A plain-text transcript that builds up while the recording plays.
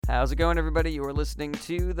How's it going, everybody? You are listening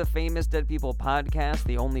to the Famous Dead People podcast,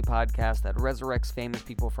 the only podcast that resurrects famous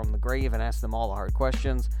people from the grave and asks them all the hard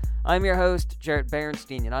questions. I'm your host, Jarrett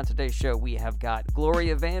Berenstein, and on today's show, we have got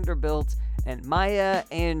Gloria Vanderbilt and Maya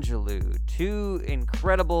Angelou, two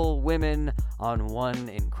incredible women on one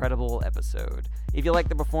incredible episode. If you like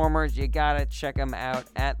the performers, you gotta check them out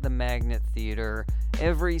at the Magnet Theater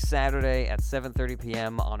every Saturday at 7:30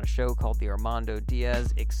 p.m. on a show called The Armando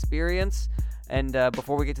Diaz Experience. And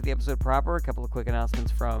before we get to the episode proper, a couple of quick announcements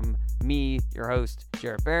from me, your host,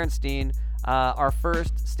 Jarrett Berenstein. Our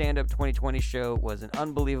first Stand Up 2020 show was an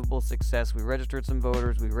unbelievable success. We registered some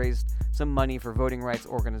voters. We raised some money for voting rights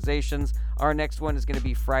organizations. Our next one is going to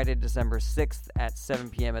be Friday, December 6th at 7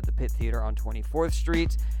 p.m. at the Pitt Theater on 24th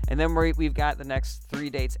Street. And then we've got the next 3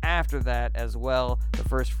 dates after that as well, the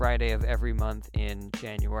first Friday of every month in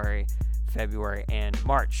January, February, and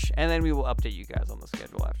March. And then we will update you guys on the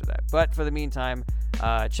schedule after that. But for the meantime,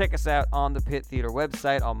 check us out on the Pitt Theater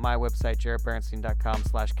website, on my website,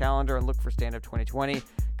 jarrettberenstein.com/calendar, and look for Stand Up 2020.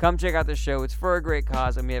 Come check out the show. It's for a great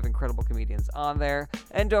cause, and we have incredible comedians on there.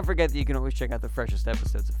 And don't forget that you can always check out the freshest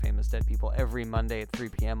episodes of Famous Dead People every Monday at 3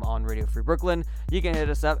 p.m. on Radio Free Brooklyn. You can hit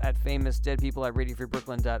us up at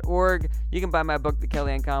famousdeadpeople@radiofreebrooklyn.org. You can buy my book, The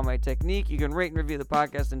Kellyanne Conway Technique. You can rate and review the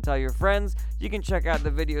podcast and tell your friends. You can check out the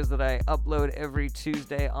videos that I upload every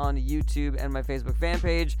Tuesday on YouTube and my Facebook fan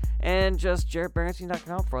page. And just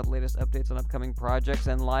jarrettberenstein.com for all the latest updates on upcoming projects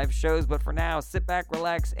and live shows. But for now, sit back,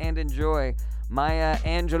 relax, and enjoy Maya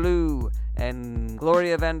Angelou and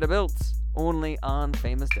Gloria Vanderbilt, only on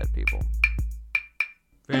Famous Dead People.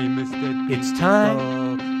 Famous Dead People. It's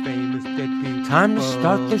time. Famous Dead People. Time to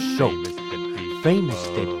start the show. Famous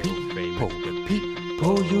Dead People. Famous Dead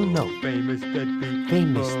People, you know. Famous Dead People.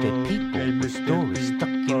 Famous Dead People. Famous The Dead story stuck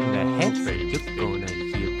in their heads. Famous You're gonna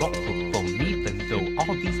hear all from even though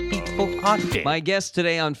all these people are dead. My guests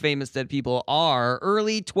today on Famous Dead People are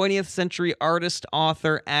early 20th century artist,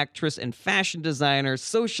 author, actress, and fashion designer,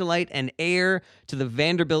 socialite, and heir to the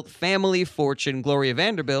Vanderbilt family fortune, Gloria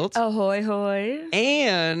Vanderbilt. Ahoy, hoy.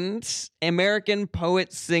 And American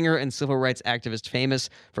poet, singer, and civil rights activist famous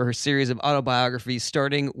for her series of autobiographies,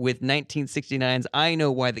 starting with 1969's I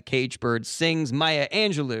Know Why the Caged Bird Sings, Maya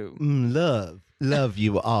Angelou. Love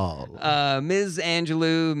you all. Ms.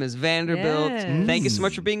 Angelou, Ms. Vanderbilt, Yes. thank you so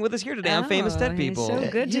much for being with us here today on Famous Dead People. It's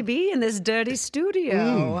so good to be in this dirty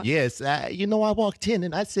studio. Yes, I walked in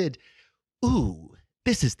and I said, ooh,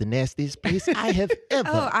 this is the nastiest place I have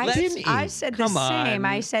ever been in. I said the Come same. on.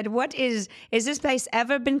 I said, is this place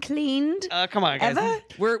ever been cleaned? Come on, guys. Ever?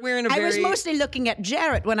 We're in a I very... was mostly looking at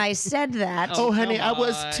Jarrett when I said that. Oh, honey, come I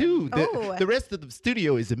was on. too. Oh. The rest of the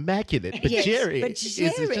studio is immaculate, but Yes, Jerry but is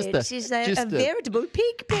Jarrett just is a veritable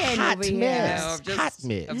pig pen hot over here. mess. No, Hot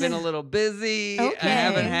mess. I've been a little busy. I Okay.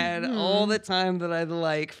 haven't had all the time that I'd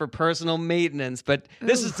like for personal maintenance. But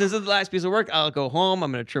this is the last piece of work. I'll go home.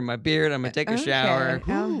 I'm going to trim my beard. I'm going to take a Okay. shower.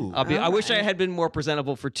 Ooh. I wish I had been more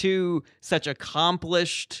presentable for two such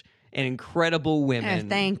accomplished and incredible women.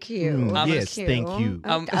 Thank you. yes, thank you.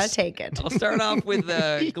 I'll take it. I'll start off with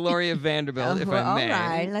Gloria Vanderbilt, if I All may.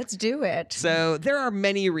 right, let's do it. So there are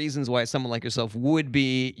many reasons why someone like yourself would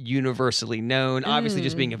be universally known. Obviously,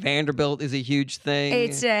 just being a Vanderbilt is a huge thing.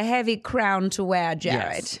 It's a heavy crown to wear,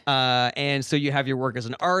 Jarrett. Yes. And so you have your work as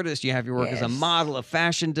an artist, you have your work as a Yes. model, a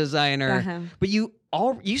fashion designer, Uh-huh. but you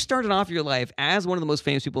started off your life as one of the most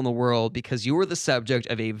famous people in the world because you were the subject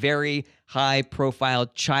of a very high-profile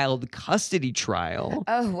child custody trial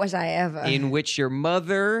Oh, was I ever? in which your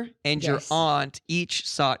mother and your Yes. aunt each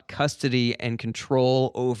sought custody and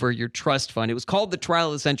control over your trust fund. It was called the Trial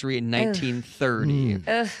of the Century in 1930,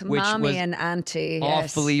 which Mommy was and Auntie.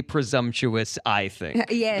 Yes. awfully presumptuous, I think.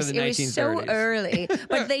 Yes, for the it was so 1930s. early,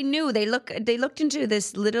 but they knew. They looked into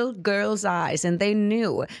this little girl's eyes, and they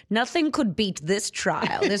knew nothing could beat this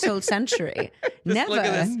trial, this whole century. Never. Look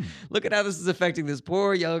at this. Look at how this is affecting this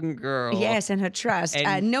poor young girl. Yes, and her trust.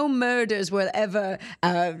 And- No murders will ever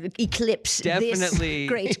eclipse Definitely this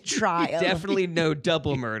great trial. Definitely no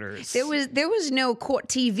double murders. There was no court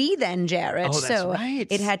TV then, Jarrett. Oh, that's so right.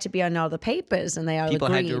 it had to be on all the papers, and they all People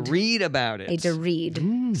agreed. had to read about it. They had to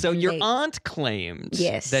read. So your They- aunt claimed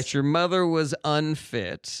Yes. that your mother was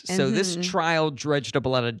unfit. So this trial dredged up a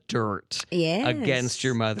lot of dirt Yes. against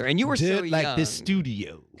your mother. And you were so Dirt like young. this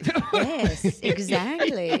studio. Yes,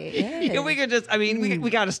 exactly. Yes. Yeah, we could just, I mean, we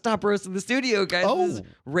got to stop roasting the studio, guys. Oh. This is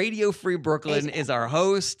Radio Free Brooklyn is our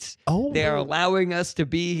host. Oh. They are allowing us to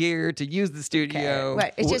be here, to use the studio.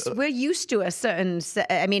 Right. It's just we're used to a certain.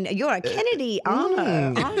 I mean, you're a Kennedy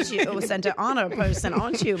honor, aren't you? Center honor person,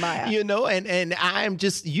 aren't you, Maya? And I'm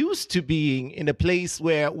just used to being in a place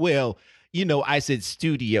where, well, I said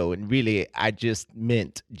studio, and really, I just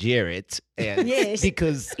meant Jarrett. And Yes,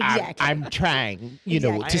 because exactly. I'm trying,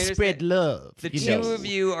 Exactly. to spread love. The you two know. of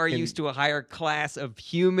you are used to a higher class of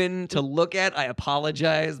human to look at. I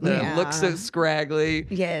apologize. The Yeah. look's so scraggly.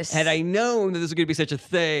 Yes. Had I known that this was going to be such a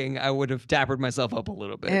thing, I would have dappered myself up a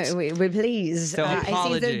little bit. we please. So I think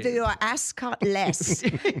apologies. that you're ascot less,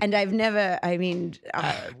 and I've never. I mean,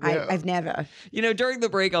 I've never. During the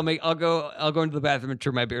break, I'll go into the bathroom and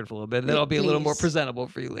trim my beard for a little bit. Then I'll be a little more Please. presentable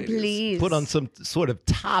for you ladies. Please Put on some sort of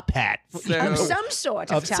top hat. So- Of some sort.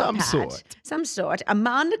 Of top some hat. sort. Some sort. A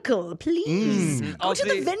monocle, please. Go I'll to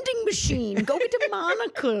the see- vending machine. Go get a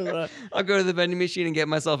monocle. I'll go to the vending machine and get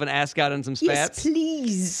myself an ascot and some Yes, spats.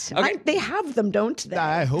 please. Okay. They have them, don't they?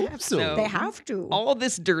 I hope so. So- They have to. All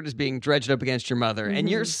this dirt is being dredged up against your mother, and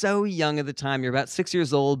you're so young at the time. You're about 6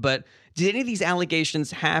 years old, but did any of these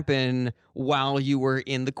allegations happen while you were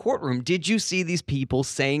in the courtroom? Did you see these people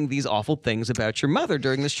saying these awful things about your mother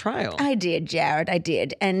during this trial? I did, Jared. I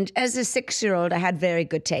did. And as a 6-year-old, I had very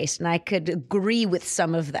good taste, and I could agree with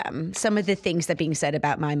some of them, some of the things that are being said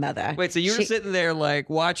about my mother. Wait, so you were She- sitting there like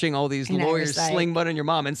watching all these And I was lawyers like- sling mud on your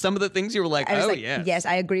mom, and some of the things you were like, I was oh, like, yes. yes,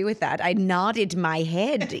 I agree with that. I nodded my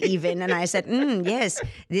head even, and I said, yes,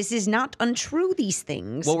 this is not untrue, these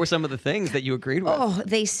things. What were some of the things that you agreed with? Oh,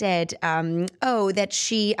 they said, that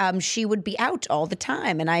she would be out all the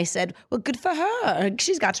time, and I said, well, good for her.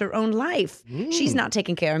 She's got her own life. She's not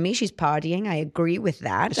taking care of me. She's partying. I agree with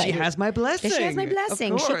that. She has my blessing. She has my Of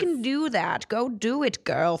blessing. She course. can do that. Go do it,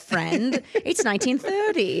 girlfriend. It's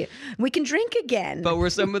 1930. We can drink again. But were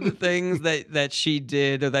some of the things that she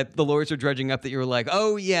did or that the lawyers were dredging up that you were like,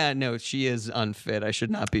 oh yeah, no, she is unfit. I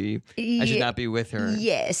should not be with her.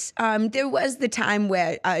 Yes. There was the time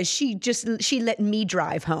where she let me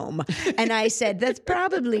drive home, and I said that's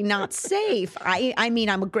probably not safe. I mean,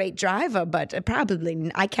 I'm a great driver, but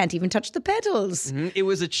probably I can't even touch the pedals. Mhm. It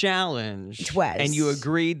was a challenge. It was. And you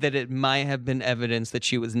agreed that it might have been evidence that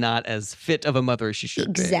she was not as fit of a mother as she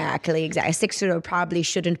should be. Exactly. A 6-year-old probably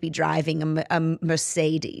shouldn't be driving a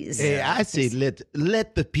Mercedes. Hey, I say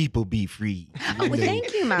let the people be free. Well,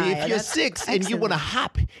 thank you, Maya. If you're That's 6 and you want to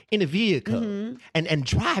hop in a vehicle and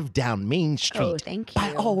drive down Main Street, Oh, thank by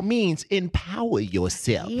you. all means, empower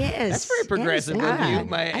yourself. Yes. That's very progressive of you,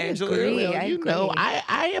 Maya I Angelou. agree, Well, I you know, agree.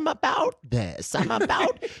 I am about this. I'm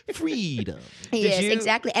about freedom. Yes, you-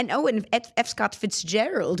 exactly. And and F. Scott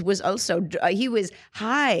Fitzgerald was also he was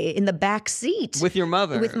high in the back seat With your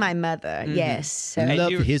mother. with my mother. Yes. So,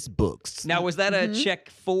 Love you- his books. Now, was that a check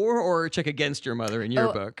for or a check against your mother in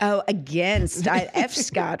your book? against F.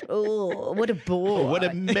 Scott. Oh, what a bore. What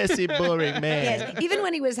a messy, boring man. Yes, even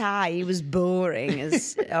when he was high, he was boring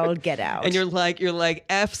as all get out. And you're like,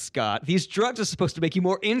 F. Scott, these drugs are supposed to make you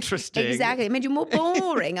more interesting. Exactly. It made you more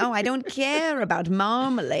boring. Oh, I don't care about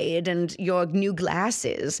marmalade and your new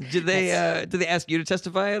glasses. Did they ask you to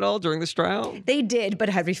testify at all during this trial? They did, but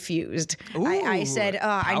I refused. I Ooh, said,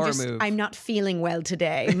 power move. I'm not feeling well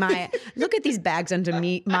today. Look at these bags under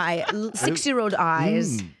me, my 6-year-old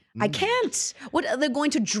eyes. I can't. What are they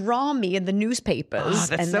going to draw me in the newspapers? Oh,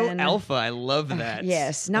 that's and so then- alpha. I love that.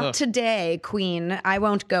 Yes, not Ugh. today, Queen. I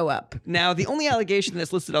won't go up. Now, the only allegation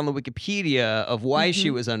that's listed on the Wikipedia of why she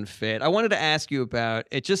was unfit, I wanted to ask you about.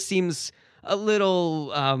 It just seems a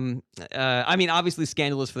little, I mean, obviously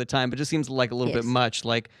scandalous for the time, but just seems like a little bit Yes. much.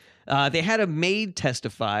 Like, they had a maid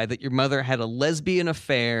testify that your mother had a lesbian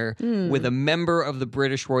affair with a member of the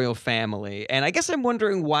British royal family. And I guess I'm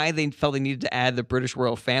wondering why they felt they needed to add the British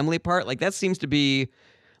royal family part. Like, that seems to be.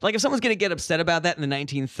 Like, if someone's going to get upset about that in the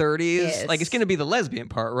 1930s, Yes. like, it's going to be the lesbian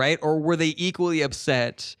part, right? Or were they equally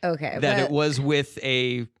upset Okay, that but- it was with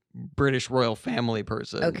a British royal family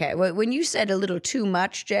person? Okay, well, when you said a little too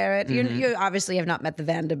much, Jared, you obviously have not met the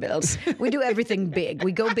Vanderbilts. We do everything big.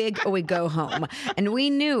 We go big or we go home. And we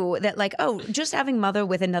knew that, like, oh, just having mother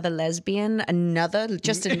with another lesbian,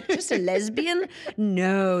 just a lesbian?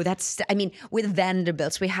 No, with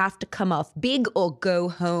Vanderbilts, we have to come off big or go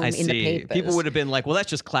home I in see. the papers. People would have been like, well, that's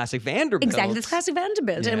just classic Vanderbilt. Exactly, that's classic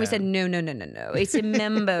Vanderbilt. And we Yeah. said, no. It's a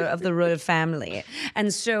member of the royal family.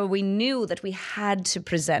 And so we knew that we had to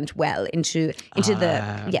present well into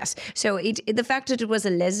the, yes. So the fact that it was a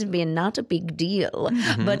lesbian, not a big deal.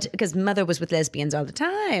 But because mother was with lesbians all the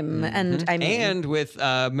time. And I mean. And with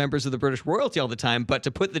members of the British royalty all the time. But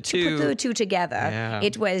to put the two. Put the two together. Yeah.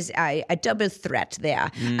 It was a double threat there.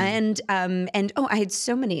 And I had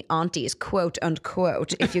so many aunties, quote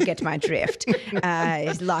unquote, if you get my drift.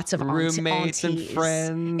 Lots of Roommates and aunties.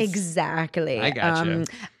 friends. Exactly. I gotcha.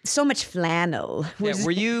 So much flannel. Yeah,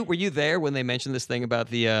 were you there when they mentioned this thing about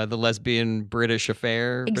the lesbian British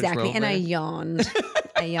affair? British Exactly, royal and I affair? yawned.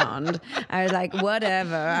 I yawned. I was like,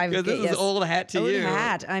 whatever. This is old hat to old you.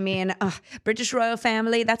 hat. I mean, British royal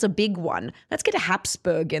family, that's a big one. Let's get a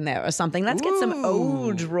Habsburg in there or something. Let's get some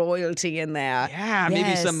old royalty in there. Yeah,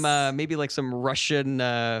 maybe some, maybe like some Russian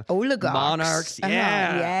oligarchs. monarchs. Yeah,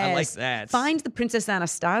 yes. I like that. Find the Princess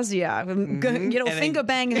Anastasia. Finger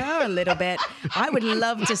bang her a little bit. I would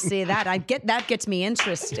love to see that. That gets me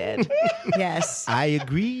interested. Yes. I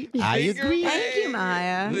agree. I agree. Thank you,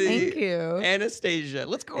 Maya. Thank you. Anastasia.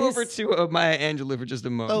 Let's go over to Maya Angelou for just a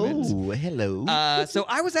moment. Oh, hello. So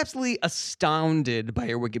I was absolutely astounded by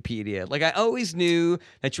your Wikipedia. Like, I always knew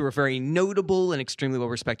that you were a very notable and extremely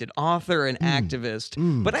well-respected author and activist,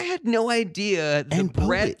 but I had no idea the And poet,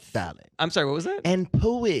 breadth. darling. I'm sorry, what was that? And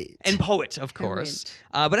poet. And poet, of course.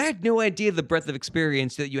 But I had no idea the breadth of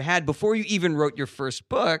experience that you had before you even wrote your first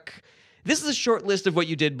book. This is a short list of what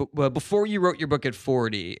you did before you wrote your book at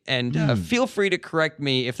 40. And feel free to correct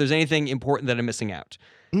me if there's anything important that I'm missing out.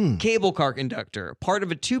 Cable car conductor, part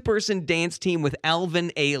of a 2-person dance team with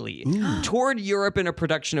Alvin Ailey, toured Europe in a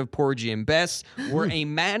production of Porgy and Bess, were a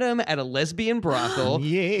madam at a lesbian brothel,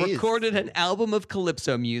 Yes. recorded an album of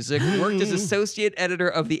calypso music, worked as associate editor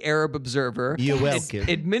of the Arab Observer, You're welcome.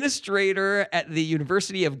 administrator at the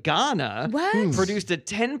University of Ghana, What? produced a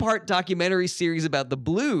 10-part documentary series about the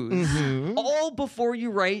blues, all before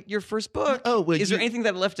you write your first book. Oh, well, Is there you- anything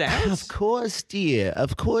that I left out? Of course, dear.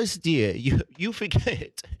 Of course, dear. You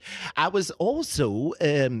forget. I was also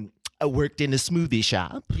worked in a smoothie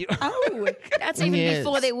shop. Oh, that's even Yes.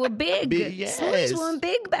 before they were big. Yes. Smoothies weren't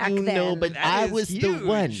big back then. No, but That I is was the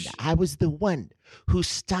one. huge. I was the one who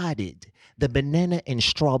started the banana and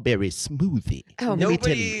strawberry smoothie. Oh, Let me tell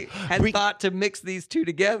Nobody you, had bring- thought to mix these two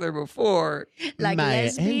together before. like Maya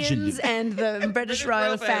lesbians Angelou. and the British royal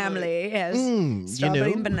royal family. family. Yes. you Strawberry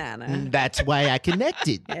know, and banana. That's why I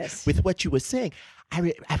connected Yes. with what you were saying. I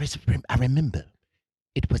remember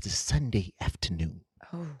it was a Sunday afternoon.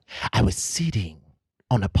 Oh. I was sitting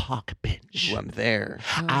on a park bench. Ooh, I'm there.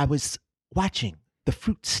 I was watching the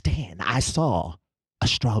fruit stand. I saw a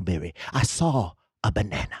strawberry. I saw a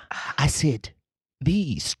banana. I said,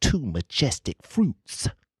 these two majestic fruits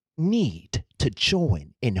need to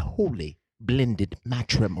join in holy blended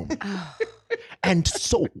matrimony. Oh. And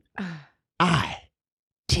so I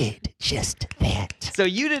did just that. So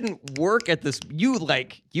you didn't work at this.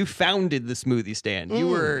 You founded the smoothie stand. You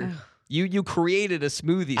were you created a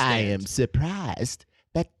smoothie stand. I am surprised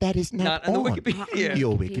that is Not not, on the on Wikipedia.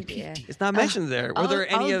 your Wikipedia. Wikipedia. It's not mentioned there. Were there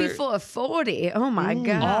any all other? before 40. Oh my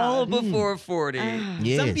God. All before 40. Some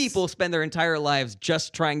Yes. people spend their entire lives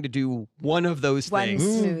just trying to do one of those One things.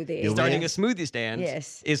 smoothie. You're Starting Yes. a smoothie stand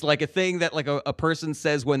Yes. is like a thing that like a person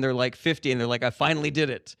says when they're like 50 and they're like, I finally did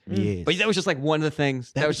it. Yes. But that was just like one of the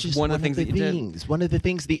things. That was just one of the things that you did. One of the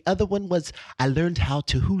things. The other one was I learned how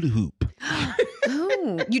to hula hoop.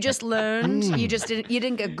 Oh, you just learned. You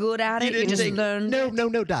didn't get good at it. You didn't just take- learned.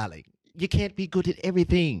 No, darling. You can't be good at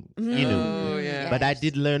everything, you know. Oh, yeah. But I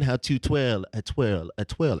did learn how to twirl. I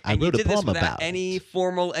And you wrote a did this poem without about any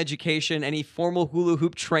formal education, any formal hula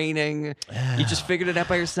hoop training. You just figured it out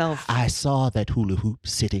by yourself. I saw that hula hoop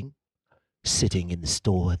sitting in the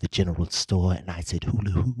store, the general store, and I said, hula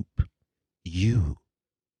hoop, you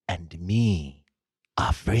and me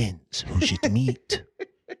are friends who should meet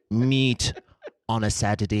on a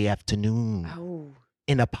Saturday afternoon Oh.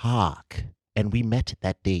 in a park. And we met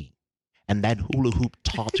that day. And that hula hoop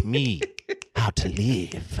taught me how to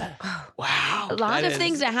live. Wow. A lot of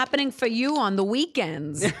things are happening for you on the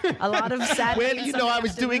weekends. A lot of Saturday. Well, and you know, I Sunday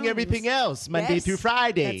was doing afternoons. everything else Monday Yes, through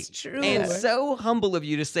Friday. That's true. And so humble of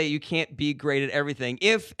you to say you can't be great at everything.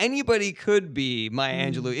 If anybody could be Maya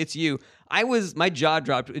Angelou, it's you. My jaw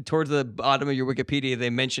dropped towards the bottom of your Wikipedia. They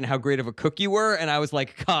mentioned how great of a cook you were, and I was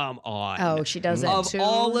like, come on. Oh, she does that Of too.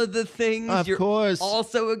 all of the things, Of you're course.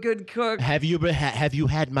 also a good cook. Have you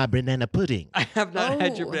had my banana pudding? I have not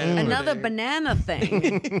had your Oh, banana another pudding. banana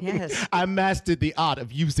thing. Yes. I mastered the art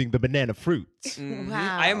of using the banana fruits.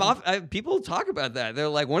 Wow. I am off. People talk about that. They're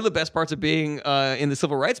like, one of the best parts of being in the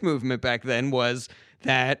civil rights movement back then was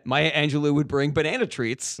that Maya Angelou would bring banana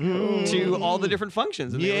treats to all the different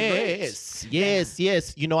functions. And they were great.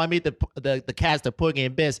 Yes. You know, I made the cast of Porgy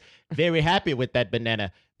and Bess very happy with that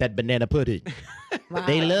banana pudding. Wow.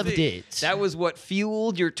 They loved it. That was what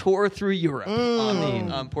fueled your tour through Europe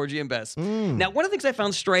on Porgy and Bess. Now, one of the things I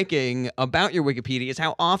found striking about your Wikipedia is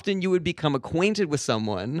how often you would become acquainted with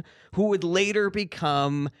someone who would later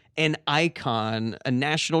become an icon, a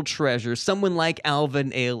national treasure, someone like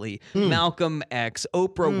Alvin Ailey, Malcolm X,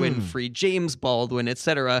 Oprah Winfrey, James Baldwin,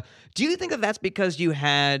 etc. Do you think that that's because you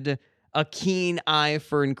had a keen eye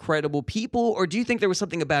for incredible people, or do you think there was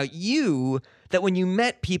something about you that when you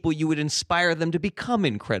met people, you would inspire them to become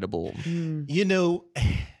incredible? You know,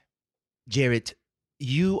 Jared,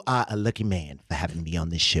 you are a lucky man for having me on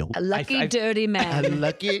this show. A lucky, dirty A man.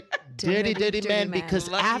 lucky, dirty man. man. Because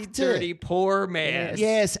Lucky, after, dirty, poor man.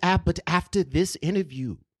 yes, but after this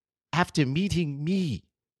interview, after meeting me,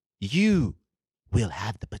 you will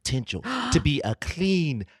have the potential to be a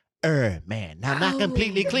clean man. Now, not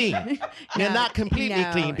completely clean. Now, No, not completely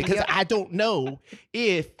no, clean because you're- I don't know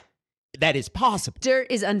if that is possible. Dirt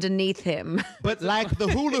is underneath him. But like the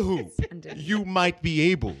hula hoop, underneath. you might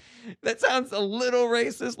be able. That sounds a little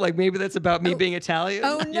racist. Like maybe that's about me being Italian.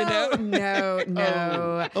 Oh, no, you know?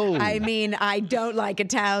 no. Oh. I mean, I don't like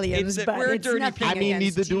Italians, It's- but we're it's dirty nothing people. I mean,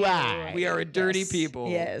 against neither do you. I. We are a dirty Yes, people.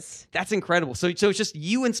 Yes. That's incredible. So it's just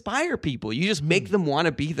you inspire people. You just make them want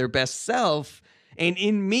to be their best self. And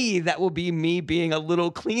in me, that will be me being a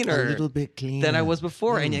little cleaner. A little bit cleaner. Than I was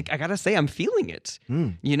before. And I gotta say, I'm feeling it.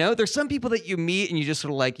 You know, there's some people that you meet and you just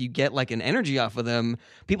sort of like, you get like an energy off of them.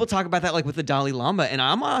 People talk about that like with the Dalai Lama. And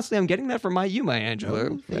I'm getting that from you, Maya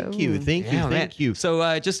Angelou. Thank you. Thank you. Yeah, man. Thank you.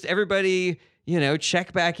 So just everybody, you know,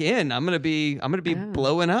 check back in. I'm gonna be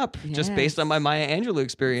blowing up just based on my Maya Angelou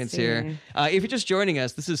experience here. If you're just joining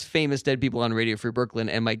us, this is Famous Dead People on Radio Free Brooklyn,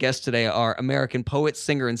 and my guests today are American poet,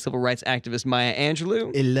 singer, and civil rights activist Maya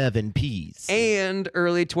Angelou, 11 P's. and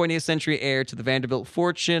early 20th century heir to the Vanderbilt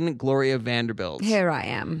fortune, Gloria Vanderbilt. Here I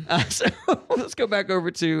am. So let's go back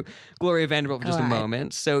over to Gloria Vanderbilt for just All a right.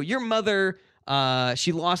 moment. So your mother,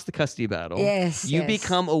 she lost the custody battle. Yes, You yes.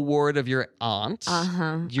 become a ward of your aunt.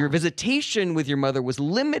 Your visitation with your mother was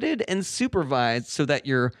limited and supervised so that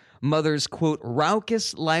your mother's, quote,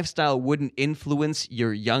 raucous lifestyle wouldn't influence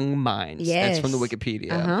your young minds. That's from the Yes.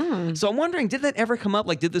 Wikipedia. So I'm wondering, did that ever come up?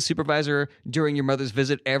 Like, did the supervisor during your mother's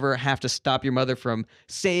visit ever have to stop your mother from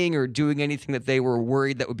saying or doing anything that they were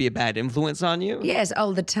worried that would be a bad influence on you? Yes,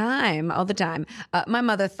 all the time. My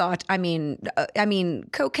mother thought, I mean,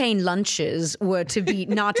 cocaine lunches were to be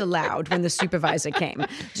not allowed when the supervisor came. The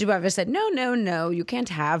supervisor said, no, you can't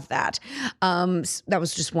have that. That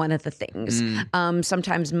was just one of the things.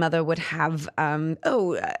 Sometimes mother would have,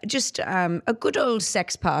 just a good old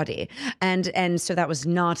sex party, and so that was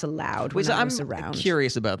not allowed when So I I'm was around.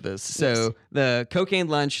 curious about this. So the cocaine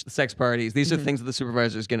lunch, the sex parties, these are things that the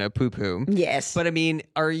supervisor is going to poo-poo. Yes. But I mean,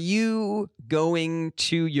 are you going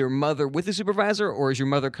to your mother with the supervisor, or is your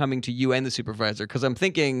mother coming to you and the supervisor? Because I'm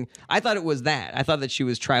thinking, I thought it was that. I thought that she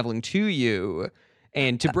was traveling to you.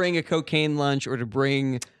 And to bring a cocaine lunch or to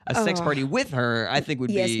bring a sex party with her, I think would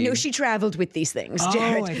Yes, be... no, she traveled with these things, Oh,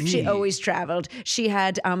 Jared. I She see. always traveled. She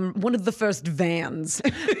had one of the first vans.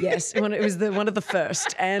 Yes, it was one of the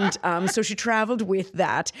first, and so she traveled with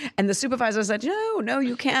that. And the supervisor said, "No,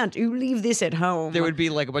 you can't. You leave this at home." There would be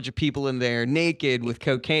like a bunch of people in there naked with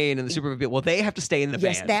cocaine, and the supervisor would be, well, they have to stay in the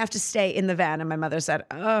van. Yes, they have to stay in the van. And my mother said,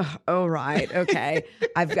 "Oh, all right, okay.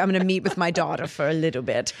 I'm going to meet with my daughter for a little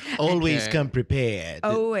bit." Always Okay. come prepared.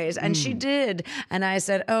 Always. And she did. And I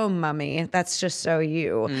said, "Oh, mummy, that's just so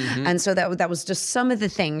you." And so that was just some of the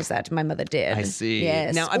things that my mother did. I see.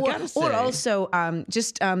 Yes. Now, I've or, gotta or say- also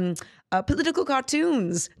political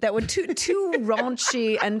cartoons that were too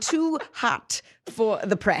raunchy and too hot for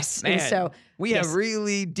the press. Man, And so we yes. have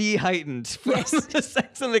really de-heightened from Yes. the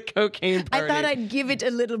sex and the cocaine I party. thought I'd give it a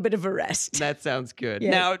little bit of a rest. That sounds good.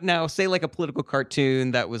 Yes. Now, say like a political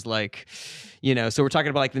cartoon that was like, you know, so we're talking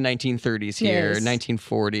about like the 1930s here, Yes.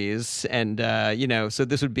 1940s, and so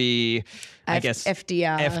this would be, I guess,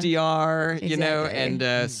 FDR. FDR, you know, Exactly.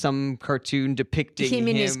 and some cartoon depicting Him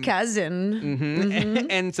and his cousin. Mhm.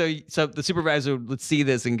 And so the supervisor would see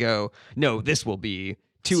this and go, "No, this will be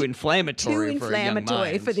too inflammatory Too for a young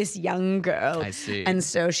inflammatory mind." for this young girl. I see. And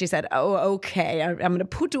so she said, "Oh, okay. I'm going to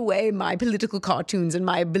put away my political cartoons and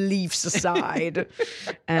my beliefs aside."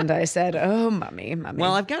 And I said, "Oh, mummy.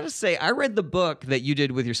 Well, I've got to say, I read the book that you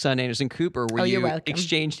did with your son Anderson Cooper, where Oh, you you're welcome.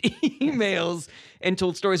 exchanged emails and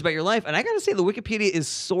told stories about your life. And I got to say, the Wikipedia is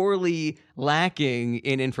sorely lacking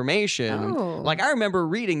in information. Oh. Like, I remember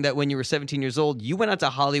reading that when you were 17 years old, you went out to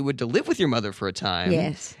Hollywood to live with your mother for a time.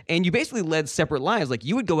 Yes. And you basically led separate lives. Like,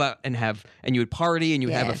 you would go out and you would party and you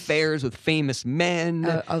would have Yes. affairs with famous men.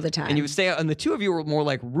 all the time. And you would stay out, and the two of you were more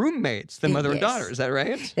like roommates than mother and Yes. daughter. Is that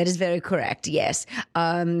right? That is very correct. Yes,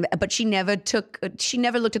 but she never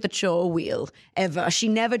looked at the chore wheel ever. She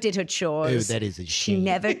never did her chores. Oh, that is a She shame.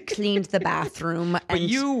 never cleaned the bathroom. But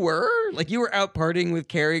you were out partying with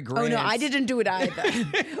Cary Grant. Oh no, I didn't do it either.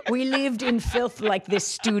 We lived in filth like this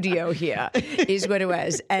studio here is what it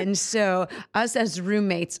was. And so us as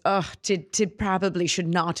roommates,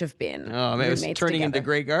 should not have been. Oh, man, it was roommates turning into together.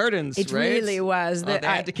 Grey Gardens, It right? really was. Oh, they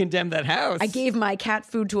had to condemn that house. I gave my cat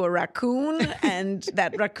food to a raccoon, and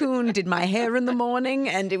that raccoon did my hair in the morning,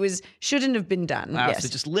 and shouldn't have been done. Wow, Yes. so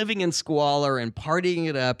just living in squalor and partying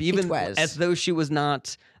it up, even was. as though she was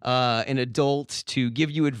not an adult to give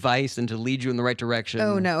you advice and to lead you in the right direction.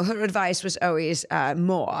 Oh no, her advice was always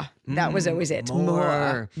more. That was always it.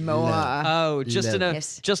 more. More. Oh, just in a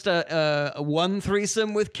Yes. just a one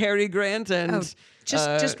threesome with Cary Grant and Oh,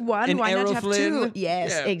 just one. and Why not Errol have Flynn? two?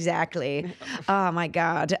 Yes, Yeah. exactly. Oh my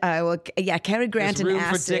God. Cary Grant There's and room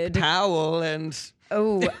for Dick acid. Powell and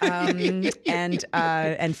Oh, and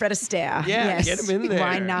Fred Astaire. yeah, yes. get him in there.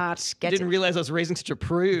 Why not? Didn't realize I was raising such a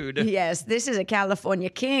prude. Yes, this is a California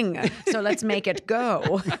king, so let's make it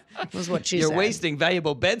go. Was what she You're said. wasting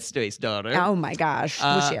valuable bed space, daughter. Oh my gosh,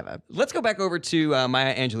 would she ever? Let's go back over to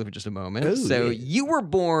Maya Angelou for just a moment. Oh, so yeah. you were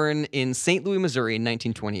born in St. Louis, Missouri in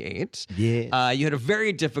 1928. Yes. You had a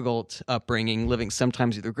very difficult upbringing, living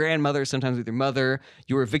sometimes with your grandmother, sometimes with your mother.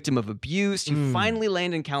 You were a victim of abuse. You finally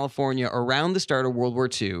land in California around the start of World War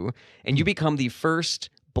II, and you become the first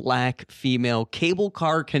black female cable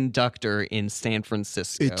car conductor in San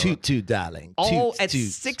Francisco. Toot toot, darling. All Toot, at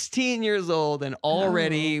toot. 16 years old and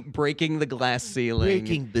already breaking the glass ceiling.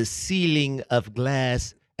 Breaking the ceiling of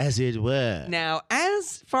glass, as it were. Now,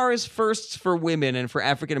 as far as firsts for women and for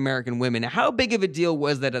African American women, how big of a deal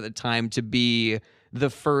was that at the time to be the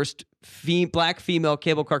first black female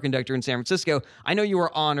cable car conductor in San Francisco? I know you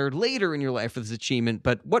were honored later in your life for this achievement,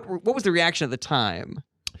 but what was the reaction at the time?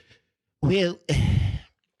 Well,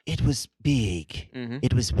 it was big.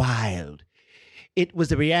 It was wild. It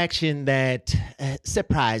was a reaction that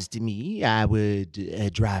surprised me. I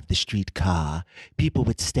would drive the streetcar. People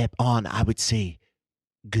would step on. I would say,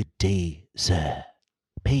 "Good day, sir.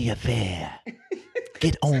 Pay your fare.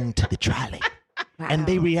 Get on to the trolley." And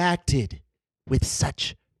they reacted with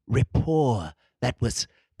such rapport that was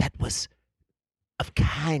of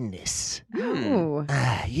kindness. Oh.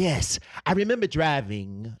 Yes. I remember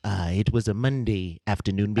driving. It was a Monday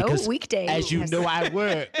afternoon because, weekday. as you Yes. know, I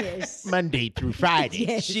work Yes. Monday through Friday.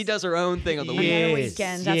 Yes. She does her own thing on the then weekend. the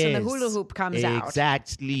weekend, that's when the hula hoop comes out.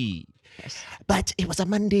 Exactly. Yes. But it was a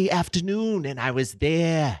Monday afternoon, and I was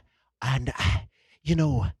there, and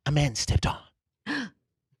a man stepped on.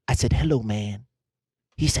 I said, "Hello, man."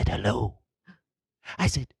 He said, "Hello." I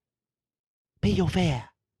said, "Pay your fare."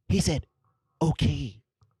 He said, "Okay."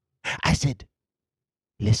 I said,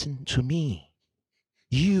 "Listen to me.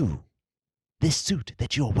 This suit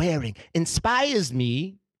that you're wearing inspires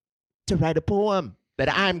me to write a poem that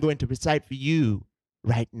I'm going to recite for you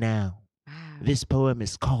right now. This poem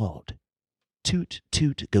is called Toot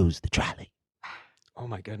Toot Goes the Trolley." Oh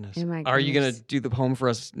my goodness. Oh my Are you going goodness. to do the poem for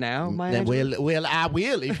us now, Maya? Well, I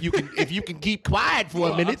will if you can keep quiet for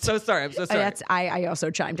a I'm minute. so sorry. I'm so sorry. I also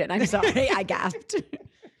chimed in. I'm sorry. I gasped.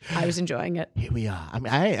 I was enjoying it. Here we are. I'm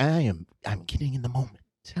getting in the moment.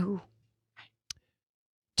 Oh.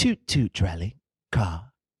 Toot toot trolley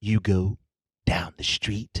car, you go down the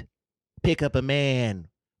street. Pick up a man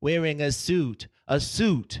wearing a suit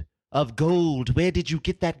of gold. Where did you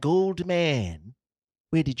get that gold, man?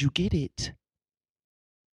 Where did you get it?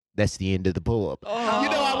 That's the end of the poem. Oh. You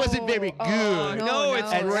know, I wasn't very good. no,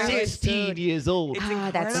 it's At really 16 years old. It's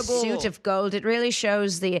That's a incredible. suit of gold. It really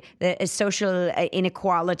shows the social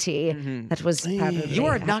inequality that was probably You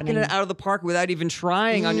are knocking happening. it out of the park without even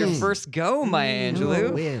trying on your first go, Maya Angelou.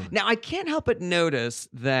 Oh, well. Now, I can't help but notice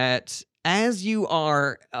that as you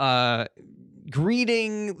are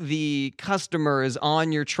greeting the customers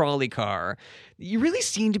on your trolley car, you really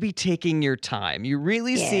seem to be taking your time. You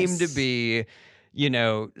really seem to Yes. be,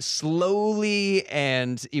 slowly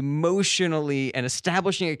and emotionally and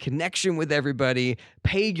establishing a connection with everybody.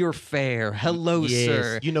 Pay your fare. Hello, Yes.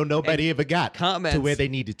 sir. Nobody ever got comments. to where they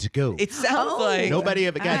needed to go. It sounds like Nobody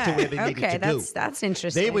ever got to where they needed okay, to go. that's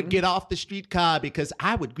interesting. They would get off the streetcar because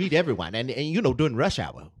I would greet everyone. And during rush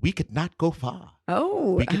hour, we could not go far.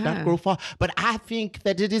 Oh, We could not go far. But I think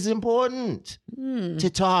that it is important to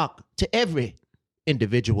talk to every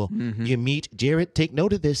individual you meet. Jared, take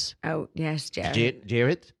note of this. Oh, yes, Jared.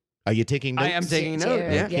 Jared, are you taking notes? I am taking note.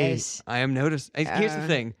 Jared, Yeah. yes. I am noticed. Here's the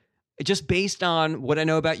thing. Just based on what I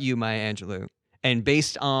know about you, Maya Angelou, and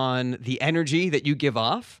based on the energy that you give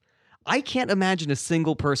off, I can't imagine a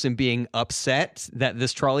single person being upset that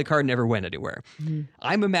this trolley car never went anywhere.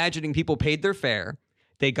 I'm imagining people paid their fare.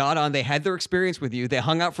 They got on, they had their experience with you, they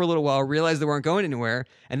hung out for a little while, realized they weren't going anywhere,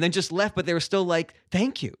 and then just left, but they were still like,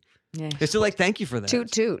 thank you. Yes. They're still like, thank you for that.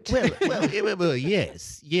 Toot toot. Well,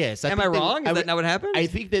 yes. Am I wrong? Is that not what happened? I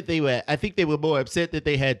think that they were more upset that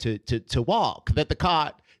they had to walk. That the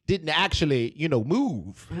cart didn't actually,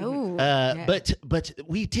 move. Oh, But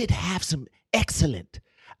we did have some excellent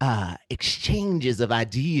exchanges of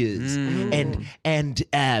ideas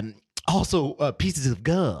and also pieces of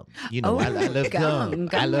gum. I love gum.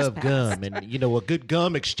 I love gum, and a good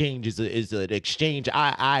gum exchange is an exchange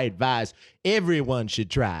I advise everyone should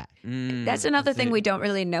try. That's another thing we don't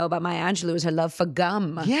really know about Maya Angelou is her love for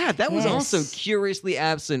gum. Yeah, that was Yes. also curiously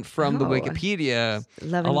absent from the Oh, Wikipedia,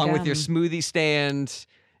 loving along with your gum. smoothie stand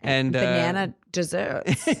and Banana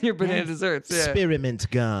desserts. your banana desserts. Yeah. Spearmint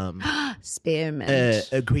gum,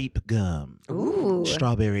 Spearmint. grape gum, Ooh.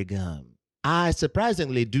 strawberry gum. I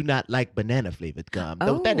surprisingly do not like banana flavored gum.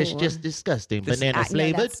 Though that is Oh. just disgusting. This- Banana no,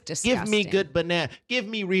 flavored. that's Give me disgusting. good banana. Give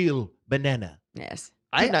me real banana. Yes.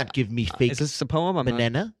 Do not give me fake Is this a poem? I'm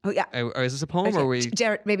banana. Oh, yeah. Not, or is this a poem? Or Okay, are we?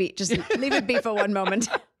 Jared, maybe just leave it be for one moment.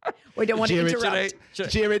 We don't want to Jared,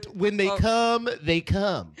 interrupt. Jared, when they come, they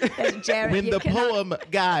come. Jared, When you the cannot- poem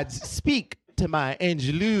gods speak to my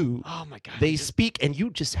Angelou, Oh my God! they speak, and you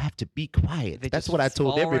just have to be quiet. They That's just what I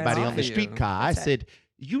told fall right everybody on off the of you. streetcar. I said,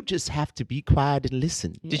 you just have to be quiet and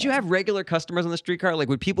listen. Did you have regular customers on the streetcar? Like,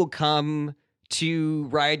 would people come to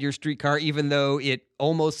ride your streetcar even though it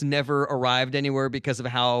almost never arrived anywhere because of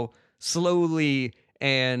how slowly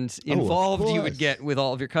and involved you would course. get with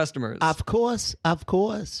all of your customers? Of course, of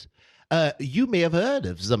course. You may have heard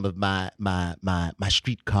of some of my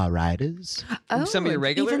streetcar riders. Oh, some of your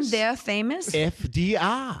Even regulars? they're famous?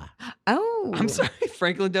 FDR Oh. I'm sorry,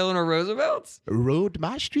 Franklin Delano Roosevelt. rode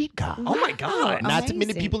my streetcar. Oh my God! Not too many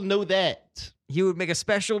amazing. people know that. He would make a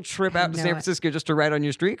special trip out to know San it. Francisco just to ride on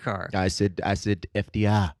your streetcar. I said,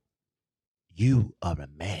 FDR, you are a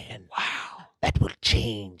man Wow. that will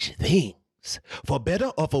change things for better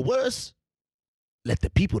or for worse. Let the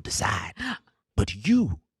people decide, but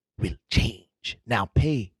you will change. Now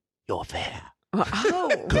pay your fare.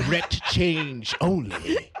 Oh. Correct change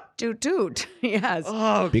only. Toot. Yes.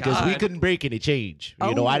 Oh, Because we God. couldn't break any change.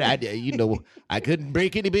 I couldn't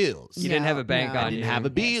break any bills. You didn't have a bank No, on I didn't you. have a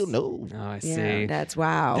bill. No. Oh, I Yeah, see. that's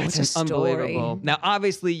wow. That's What a story. unbelievable. Now,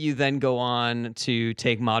 obviously, you then go on to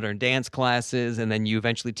take modern dance classes, and then you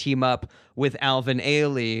eventually team up with Alvin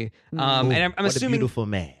Ailey. Ooh, And I'm what a assuming beautiful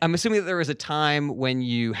man. I'm assuming that there was a time when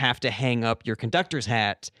you have to hang up your conductor's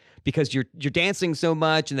hat because you're dancing so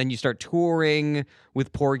much, and then you start touring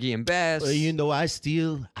with Porgy and Bess. Well, I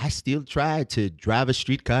still try to drive a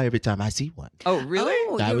streetcar every time I see one. Oh, really?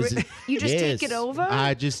 Oh, I you just take it Yes, over?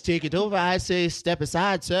 I just take it over. I say, step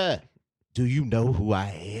aside, sir. Do you know who I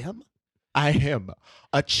am? I am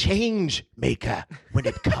a change maker when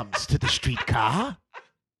it comes to the streetcar.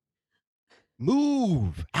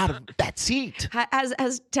 Move out of that seat.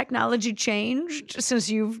 Has technology changed since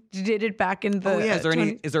you did it back in the? Oh yeah.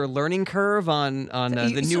 Is there a learning curve on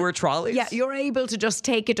the newer trolleys? Yeah, you're able to just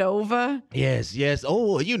take it over. Yes.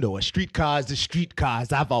 Oh, a streetcar is a streetcar,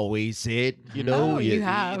 as I've always said. Oh, you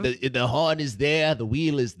have. The horn is there, the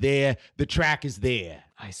wheel is there, the track is there.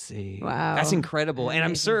 I see. Wow. That's incredible. And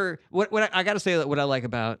I'm sure what I got to say that what I like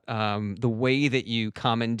about the way that you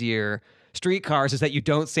commandeer streetcars is that you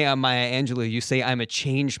don't say I'm Maya Angelou, you say I'm a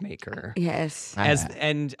change maker. Yes.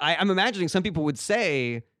 I'm imagining some people would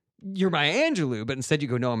say you're Maya Angelou, but instead you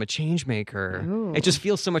go, no, I'm a change maker. Ooh. It just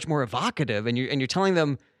feels so much more evocative, and you're telling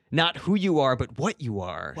them not who you are, but what you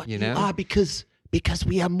are. What you know? are, because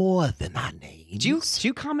we are more than our names. Do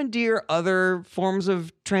you commandeer other forms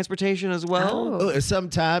of transportation as well? Oh.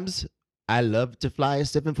 Sometimes I love to fly a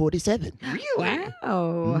 747. Really? Wow.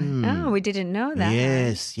 Mm. Oh, we didn't know that.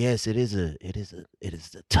 Yes, it is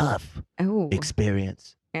a tough Oh.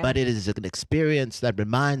 experience, Yeah. but it is an experience that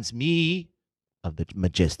reminds me of the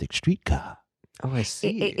majestic streetcar. Oh, I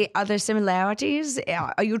see. Are there similarities?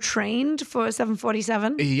 Are you trained for a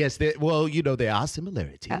 747? Yes, there are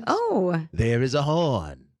similarities. Oh. There is a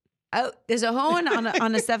horn. Oh, there's a horn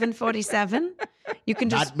on a 747. You can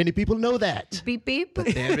just Not many people know that, beep beep. but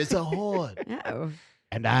there is a horn, Oh.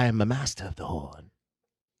 and I am a master of the horn.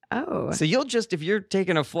 Oh. So you'll just, if you're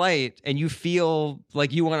taking a flight and you feel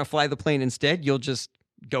like you want to fly the plane instead, you'll just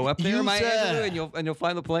go up there, You, Maya sir. Angelou, and you'll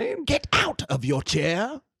fly the plane. Get out of your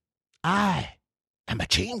chair. I am a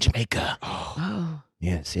change maker. Oh.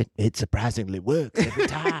 Yes, it surprisingly works every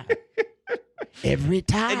time. Every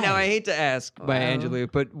time. And now I hate to ask, Maya Wow.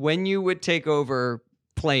 Angelou, but when you would take over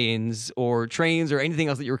planes or trains or anything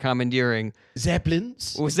else that you were commandeering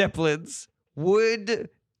Zeppelins. or zeppelins, would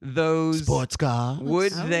those Sports car.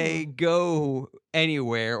 would they go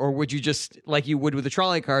anywhere, or would you just, like you would with a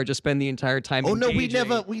trolley car, just spend the entire time? Oh no, we engaging?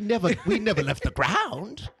 never left the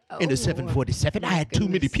ground in Oh, a 747. I had too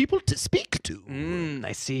many goodness. people to speak to.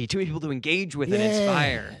 I see. Too many people to engage with and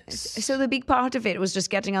inspire. So the big part of it was just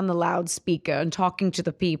getting on the loudspeaker and talking to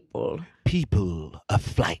the people. People of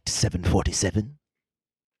Flight 747,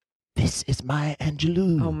 this is Maya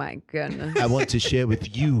Angelou. Oh my goodness. I want to share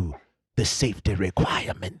with you the safety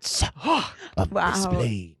requirements of this Wow.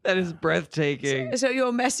 plane. That is breathtaking. So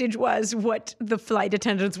your message was what the flight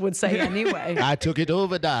attendants would say anyway. I took it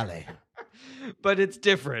over, darling. But it's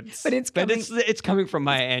different. But it's coming- it's coming from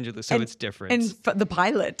Maya Angelou, so it's different. And the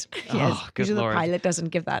pilot. Yes. good Usually Lord. the pilot doesn't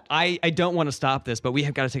give that. I don't want to stop this, but we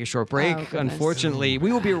have got to take a short break. Oh, goodness. Unfortunately,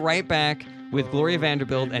 we will be right back with Gloria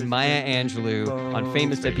Vanderbilt and Maya Angelou on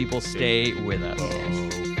Famous Dead People. Stay with us.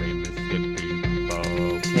 Famous dead people.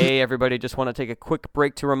 Hey everybody, just want to take a quick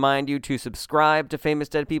break to remind you to subscribe to Famous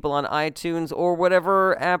Dead People on iTunes or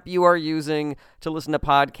whatever app you are using to listen to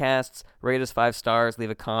podcasts. Rate us 5 stars, leave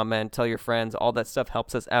a comment, tell your friends. All that stuff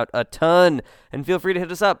helps us out a ton. And feel free to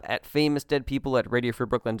hit us up at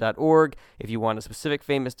famousdeadpeople@radiofreebrooklyn.org if you want a specific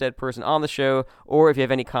famous dead person on the show, or if you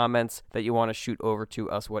have any comments that you want to shoot over to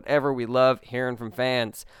us. Whatever, we love hearing from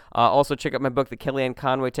fans. Also, check out my book, The Kellyanne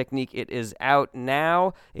Conway Technique. It is out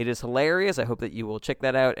now. It is hilarious. I hope that you will check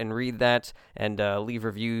that out and read that and leave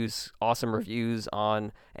reviews, awesome reviews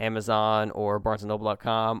on Amazon or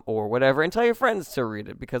BarnesandNoble.com or whatever, and tell your friends to read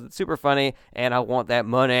it because it's super funny and I want that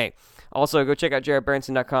money. Also, go check out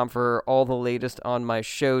JaredBarenson.com for all the latest on my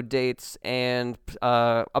show dates and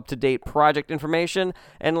up-to-date project information.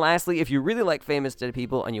 And lastly, if you really like Famous Dead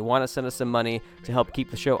People and you want to send us some money to help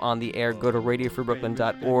keep the show on the air, go to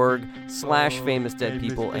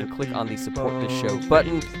radiofreebrooklyn.org/famousdeadpeople and click on the Support the Show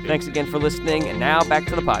button. Thanks again for listening, and now back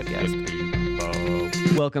to the podcast.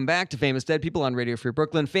 Welcome back to Famous Dead People on Radio Free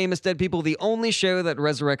Brooklyn. Famous Dead People, the only show that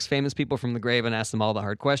resurrects famous people from the grave and asks them all the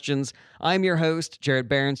hard questions. I'm your host, Jared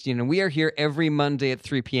Berenstein, and we are here every Monday at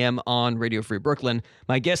 3 p.m. on Radio Free Brooklyn.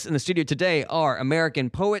 My guests in the studio today are American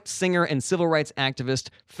poet, singer, and civil rights activist,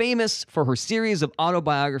 famous for her series of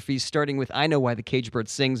autobiographies, starting with I Know Why the Caged Bird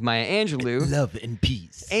Sings, Maya Angelou, Love and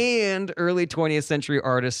peace. and early 20th century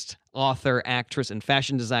artist, author, actress, and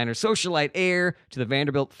fashion designer, socialite, heir to the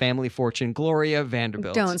Vanderbilt family fortune, Gloria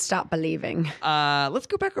Vanderbilt. Don't stop believing. Let's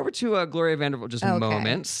go back over to Gloria Vanderbilt just a Okay.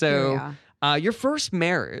 moment. Here we So, are. your first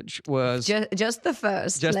marriage was Just the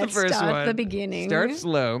first. just Let's the first start one. the beginning. Start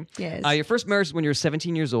slow. Yes. Your first marriage was when you were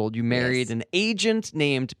 17 years old. You married Yes. an agent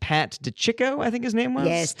named Pat DeChico, I think his name was.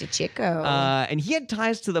 Yes, the Chico. And he had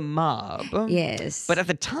ties to the mob. yes. But at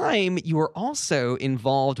the time, you were also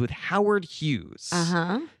involved with Howard Hughes.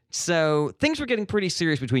 Uh-huh. So things were getting pretty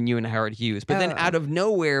serious between you and Howard Hughes. But then Oh. out of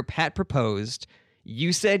nowhere, Pat proposed.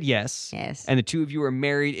 You said yes. Yes. And the two of you were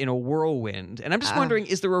married in a whirlwind. And I'm just wondering,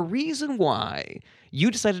 is there a reason why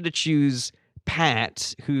you decided to choose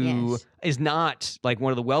Pat, who Yes. is not like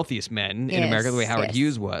one of the wealthiest men in Yes, America the way Howard yes.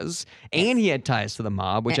 Hughes was, and he had ties to the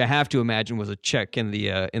mob, which I have to imagine was a check in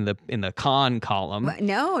the con column.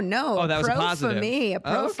 No. Oh, that was a pro positive. for me. A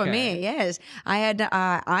pro for Okay. me. Yes, I had.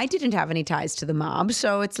 I didn't have any ties to the mob,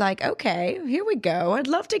 so it's like, okay, here we go. I'd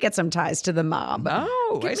love to get some ties to the mob.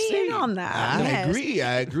 Oh, Get I me see. in on that. I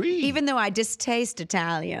Yes. agree. Even though I distaste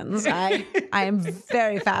Italians, I am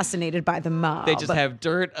very fascinated by the mob. They just have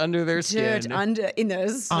dirt under their skin. dirt under in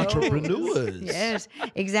those Entrepreneurs. Yes,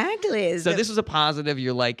 exactly. So this was a positive.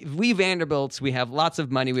 You're like, we Vanderbilts, we have lots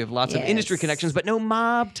of money, we have lots of industry Yes. connections, but no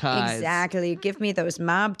mob ties. Exactly. Give me those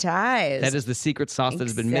mob ties. That is the secret sauce that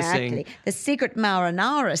has been missing. Exactly. The secret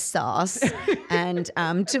marinara sauce. And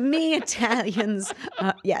to me, Italians,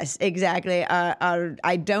 yes, exactly.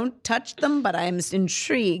 I don't touch them, but I'm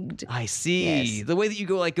intrigued. I see. Yes. The way that you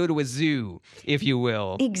go to a zoo, if you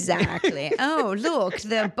will. Exactly. Oh, look,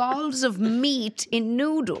 they're balls of meat in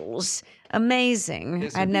noodles. Amazing.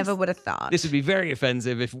 I never would have thought. This would be very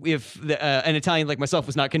offensive if an Italian like myself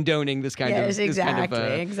was not condoning this kind Yes, of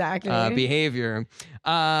exactly. behavior.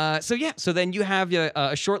 So then you have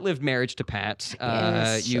a short-lived marriage to Pat.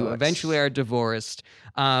 Yes, you short. eventually are divorced.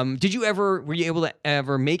 Were you able to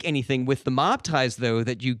ever make anything with the mob ties though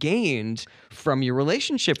that you gained from your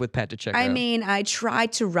relationship with Pat DeChico? I mean, I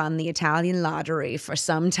tried to run the Italian lottery for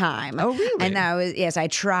some time. Oh, really? And I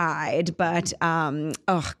tried, but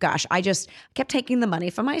oh gosh, I just just kept taking the money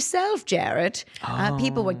for myself, Jarrett.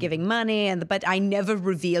 People were giving money, but I never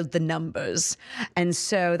revealed the numbers. And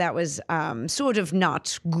so that was sort of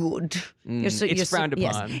not good. It's frowned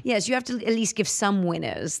upon. Yes, you have to at least give some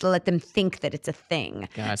winners to let them think that it's a thing.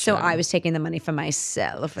 Gotcha. So I was taking the money for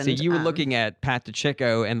myself. And, So you were looking at Pat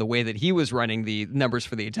DiCicco and the way that he was running the numbers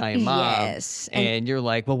for the Italian mob. Yes. And you're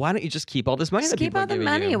like, well, why don't you just keep all this money that keep people all are the giving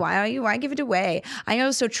money. you? Why give it away? I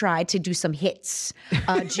also tried to do some hits,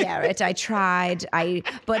 Jarrett.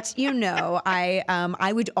 But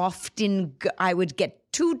I would often, I would get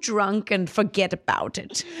too drunk and forget about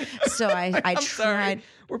it. So I I'm tried. sorry.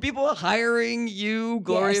 Were people hiring you,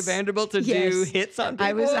 Gloria Yes. Vanderbilt, to do Yes. hits on people?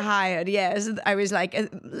 I was hired, yes. I was like,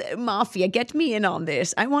 Mafia, get me in on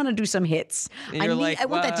this. I want to do some hits. And you're like, I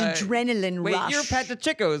want that "What? adrenaline Wait, rush. you're Pat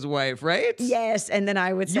DiCicco's wife, right? Yes, and then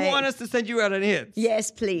I would You say, want us to send you out on hits?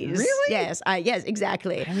 yes, please. Really? Yes, yes,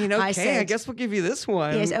 exactly. I mean, okay, I said, guess we'll give you this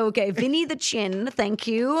one. Yes. Okay. Vinny the Chin. Thank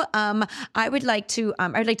you. I would like to.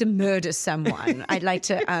 I'd like to murder someone. I'd like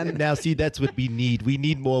to. Now, see, that's what we need. We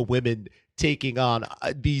need more women taking on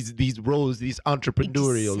these roles, these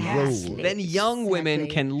entrepreneurial roles. Exactly. Then young women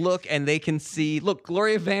Exactly. can look and they can see, look,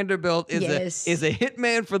 Gloria Vanderbilt is Yes. a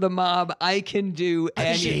hitman for the mob. I can do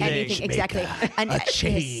anything. Anything, exactly. And a yes.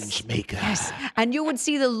 change maker. Yes. And you would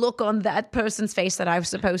see the look on that person's face that I was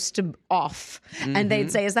supposed to off. And Mm-hmm.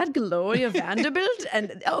 they'd say, is that Gloria Vanderbilt?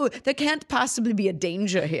 And there can't possibly be a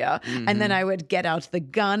danger here. And Mm-hmm. then I would get out the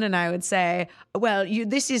gun and I would say, well,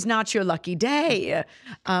 this is not your lucky day,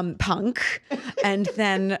 punk. And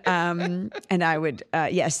then, and I would,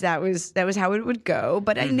 yes, that was how it would go.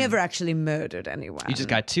 But I never actually murdered anyone. Mm-hmm. You just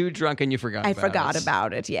got too drunk and you forgot I about forgot it.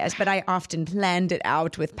 about it, yes. But I often planned it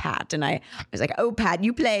out with Pat. And I was like, oh, Pat,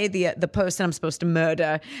 you play the person I'm supposed to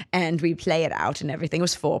murder. And we play it out and everything. It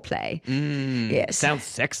was foreplay. Yes. Sounds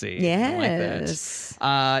sexy. Yes. I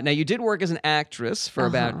like that. Now, you did work as an actress for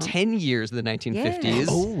about 10 years in the 1950s. Yes.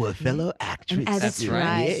 Oh, a fellow actress. That's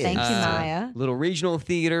right. Thank you, Maya. Little regional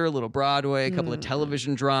theater, a little Broadway, a couple of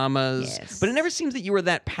television dramas. Yes. But it never seems that you were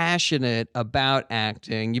that passionate about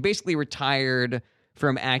acting. You basically retired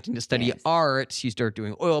from acting to study art. You start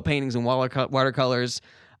doing oil paintings and watercolors.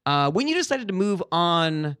 When you decided to move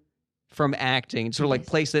on from acting, sort of like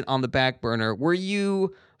place it on the back burner, were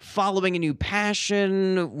you following a new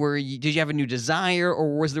passion? Did you have a new desire,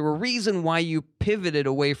 or was there a reason why you pivoted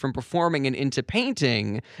away from performing and into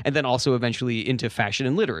painting, and then also eventually into fashion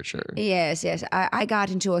and literature? Yes. I got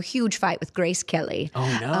into a huge fight with Grace Kelly.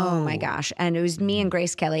 Oh, no. Oh my gosh! And it was me and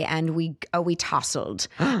Grace Kelly, and we tussled.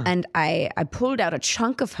 And I pulled out a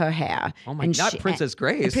chunk of her hair. Oh my! and Not Princess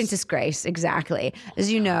Grace. Princess Grace, exactly.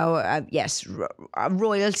 As you know, yes,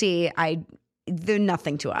 royalty. They're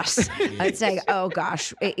nothing to us. I'd say, oh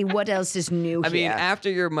gosh, what else is new I mean, here? after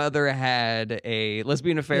your mother had a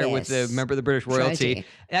lesbian affair with a Yes. member of the British royalty,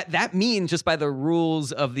 Tragedy. that means just by the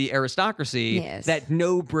rules of the aristocracy Yes. that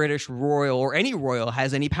no British royal or any royal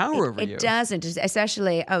has any power over you. It doesn't,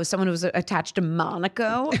 especially someone who was attached to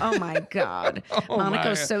Monaco. Oh my God,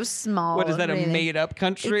 Monaco's my. so small. What is that, really. a made-up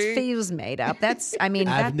country? It feels made up. That's, I mean,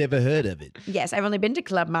 I've never heard of it. yes, I've only been to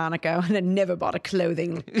Club Monaco and I never bought a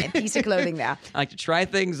piece of clothing there. I like to try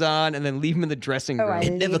things on and then leave them in the dressing room. I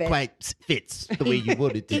It never leave it. quite fits the way you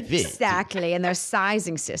want it to fit. Exactly, and their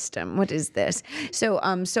sizing system. What is this? So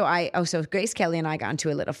Grace Kelly and I got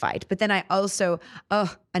into a little fight, but then I also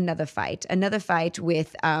another fight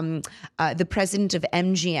with the president of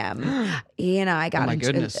MGM. He and I got my into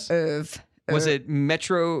goodness. Irv. Was it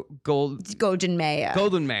Metro Golden Mayer?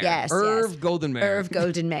 Golden Mayer. Yes. Irv Golden Mayer. Irv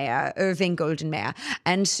Golden Mayer. Irving Golden Mayer.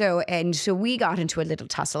 And so we got into a little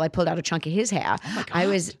tussle. I pulled out a chunk of his hair. I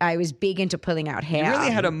was big into pulling out hair. You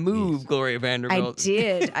really had a move, Gloria I Vanderbilt.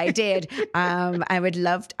 did. I would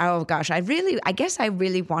love oh gosh, I guess I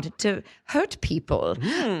really wanted to hurt people.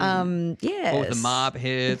 Yes. Oh, with the mob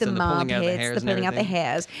hits the and the mob pulling out the hits, hairs the and pulling out the everything.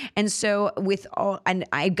 hairs. And so and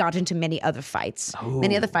I got into many other fights.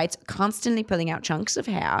 Constantly pulling out chunks of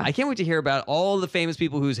hair. I can't wait to hear about all the famous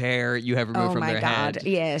people whose hair you have removed Oh from my their God! head.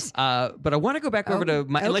 Yes. But I want to go back over to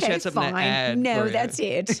my, unless you Okay, had something fine. to add. No, Gloria. that's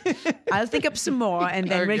it. I'll think up some more and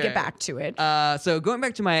then we'll Okay. get back to it. So going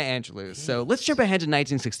back to Maya Angelou. So let's jump ahead to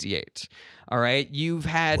 1968. All right, you've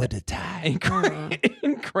had What a time.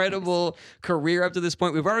 incredible career up to this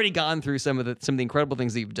point. We've already gone through some of the incredible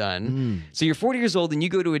things that you've done. So you're 40 years old and you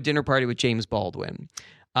go to a dinner party with James Baldwin.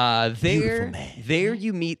 Beautiful man. There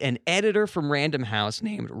you meet an editor from Random House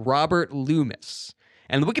named Robert Loomis.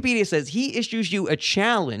 And Wikipedia says he issues you a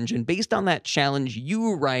challenge, and based on that challenge,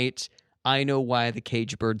 you write I Know Why the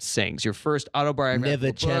Caged Bird Sings, your first autobiographical Never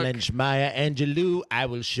book. challenge Maya Angelou. I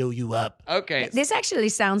will show you up. Okay. This actually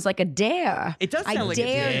sounds like a dare. It does sound I like a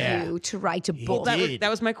dare dare. you to write a He book. did. That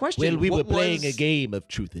was my question. Well, we What were playing was- a game of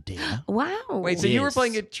truth or dare. Wow. Wait, so you were Yes.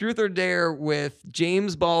 playing a Truth or Dare with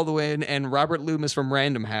James Baldwin and Robert Loomis from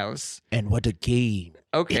Random House. And what a game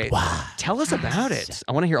Okay. it was. Tell us about it.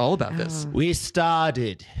 I want to hear all about this. We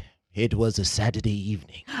started. It was a Saturday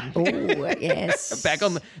evening. Oh, yes. Back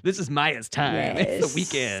on this is Maya's time. It's the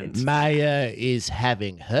weekend. Maya is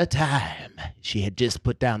having her time. She had just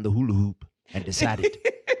put down the hula hoop and decided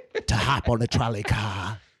to hop on a trolley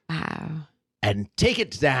car Wow. and take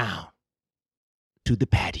it down to the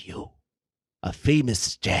patio. A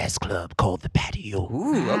famous jazz club called the Patio.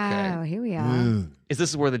 Ooh, okay. Wow, here we are. Mm. Is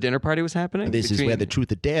this where the dinner party was happening? This is where the Between-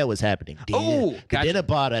 truth or dare was happening. Dear. Oh, the gotcha. dinner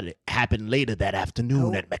party happened later that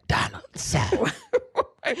afternoon at McDonald's.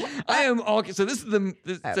 I am all so. This is the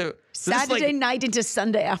so this is Saturday like, night into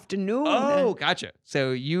Sunday afternoon. Oh, gotcha.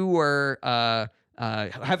 So you were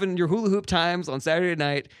having your hula hoop times on Saturday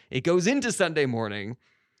night. It goes into Sunday morning.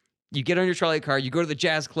 You get on your trolley car. You go to the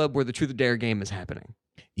jazz club where the Truth or Dare game is happening.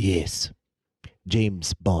 Yes.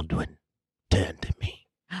 James Baldwin turned to me.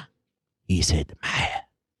 He said, Maya,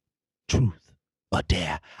 truth or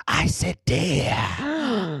dare? I said, dare.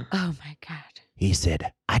 Oh, my God. He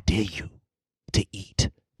said, I dare you to eat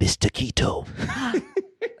this taquito.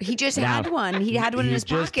 He just Now, had one. He had one in He his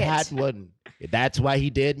just pocket. had one. That's why he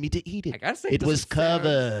dared me to eat I it. gotta say, It was doesn't sound-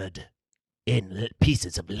 covered in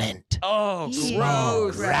pieces of lint. Oh, Ew.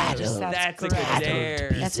 gross! Rattled. That's a gross. good Rattled dare.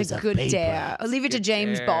 pieces That's a of good paper. dare. I'll leave it to Good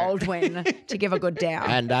James dare. Baldwin to give a good dare.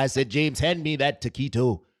 And I said, James, hand me that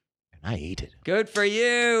taquito. And I ate it. Good for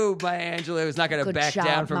you, Maya Angelou. Is not going to Good back job,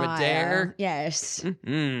 down from Maya. a dare. Yes,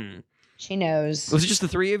 Mm. she knows. Was it just the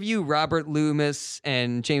three of you, Robert Loomis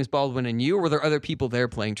and James Baldwin and you, or were there other people there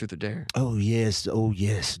playing Truth or Dare? Oh, yes. Oh,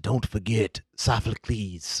 yes. Don't forget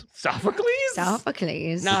Sophocles. Sophocles?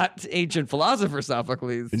 Sophocles. Not ancient philosopher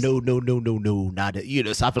Sophocles. No. Not,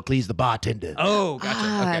 Sophocles the bartender. Oh, gotcha.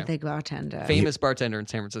 Ah, Okay. the bartender. Famous bartender in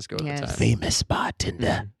San Francisco at Yes. the time. Famous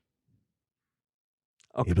bartender.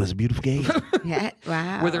 Okay. It was a beautiful game. Yeah.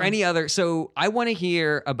 Wow. Were there any other? So I want to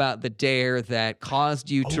hear about the dare that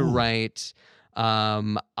caused you to Oh. write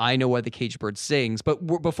I Know Why the Caged Bird Sings. But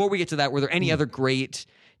before we get to that, were there any other great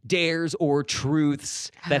dares or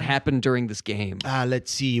truths that happened during this game?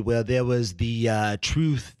 Let's see. Well, there was the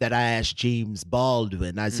truth that I asked James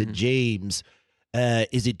Baldwin. I said, James,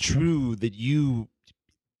 is it true that you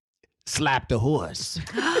slapped a horse?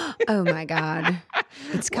 Oh my God.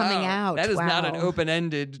 It's coming Wow. out. That is not an Wow.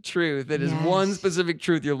 open-ended truth. That is Yes. one specific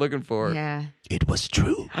truth you're looking for. Yeah. It was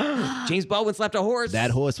true. James Baldwin slapped a horse.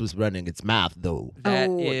 That horse was running its mouth, though. That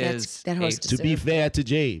Oh, is that horse a- To be fair to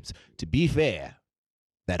James,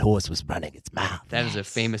 that horse was running its mouth. that is a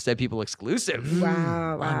famous Dead People exclusive.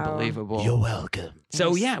 Wow. Wow. Unbelievable. You're welcome.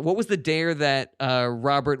 So Yes. yeah, what was the dare that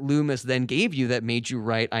Robert Loomis then gave you that made you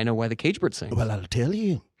write I Know Why the Caged Bird Sings? Well, I'll tell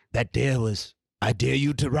you. That dare was, I dare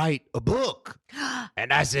you to write a book.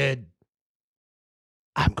 And I said,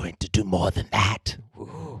 I'm going to do more than that.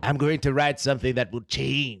 Ooh. I'm going to write something that will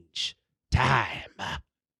change time,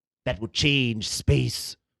 that will change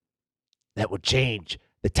space, that will change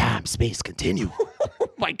the time-space continuum. Oh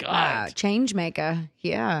my Wow. God. Change maker.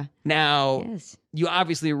 Yeah. Now, Yes. you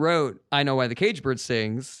obviously wrote I Know Why the Caged Bird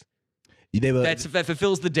Sings. They were, That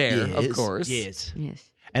fulfills the dare, of yes, course. Yes.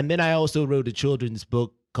 Yes. And then I also wrote a children's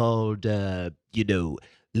book called,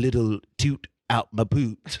 Little Toot Out My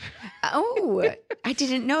Poot. Oh, I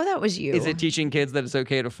didn't know that was you. Is it teaching kids that it's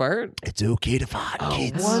okay to fart? It's okay to fart, Oh,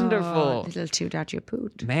 kids. wonderful. Oh, little toot out your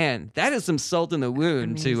poot. Man, that is some salt in the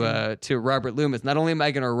wound to Robert Loomis. Not only am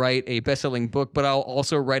I going to write a best-selling book, but I'll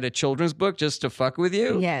also write a children's book just to fuck with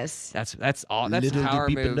you. Yes. That's all. That's Little a power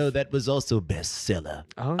do people move. know that was also bestseller.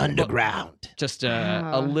 Oh, Underground. Just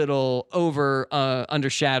Wow. a little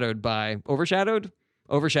overshadowed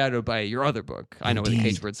by your other book. I Know Why the Indeed.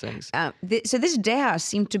 Caged Bird Sings. So this dare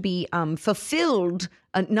seemed to be fulfilled,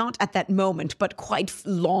 not at that moment, but quite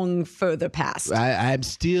long further past. I am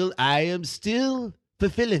still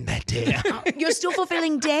fulfilling that dare. You're still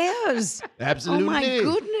fulfilling dares. Absolutely. Oh my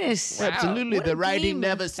goodness. Absolutely. What The a writing game.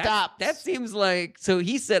 never stops. That seems like, so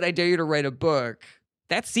he said, I dare you to write a book.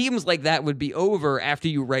 That seems like that would be over after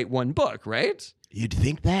you write one book, right? You'd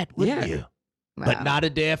think that, wouldn't Yeah. you? Wow. But not a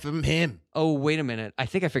dare from him. Oh, wait a minute. I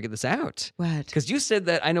think I figured this out. What? Because you said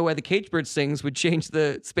that I Know Why the Caged Bird Sings would change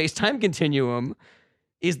the space-time continuum.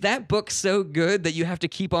 Is that book so good that you have to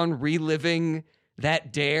keep on reliving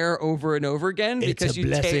that dare over and over again It's because a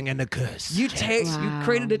blessing and a curse. you Wow.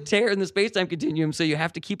 created a tear in the space-time continuum, so you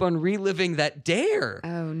have to keep on reliving that dare.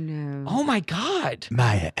 Oh no. Oh my God.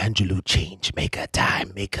 Maya Angelou, change maker,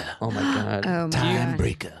 time maker, Oh my God. Oh my time God.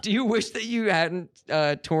 breaker. Do you wish that you hadn't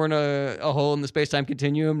torn a hole in the space-time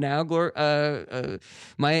continuum now,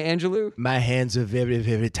 Maya Angelou? My hands are very,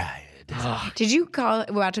 very tired. Did you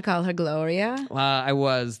about to call her Gloria? I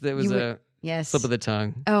was. There was You a were- Yes. slip of the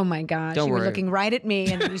tongue. Oh my gosh. Don't you worry. were looking right at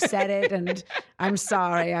me and you said it and I'm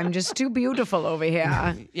sorry. I'm just too beautiful over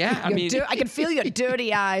here. Yeah, I mean, I can feel your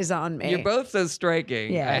dirty eyes on me. you're both so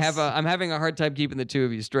striking. Yes. I'm having a hard time keeping the two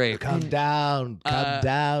of you straight. Calm down,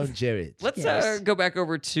 Jared. Let's Yes. go back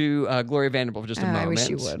over to Gloria Vanderbilt for just a moment. I wish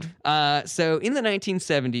you would. So in the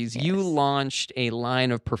 1970s, you launched a line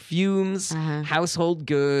of perfumes, household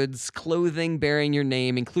goods, clothing bearing your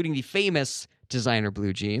name, including the famous designer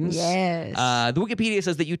blue jeans. Yes. The Wikipedia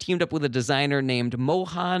says that you teamed up with a designer named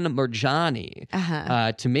Mohan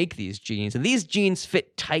Mirjani to make these jeans, and these jeans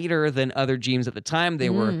fit tighter than other jeans at the time. They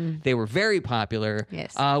were very popular.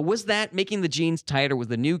 Yes. Was that making the jeans tighter? Was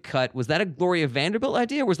the new cut? Was that a Gloria Vanderbilt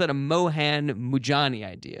idea? Or was that a Mohan Mirjani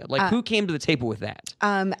idea? Like who came to the table with that?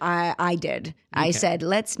 I did. I said,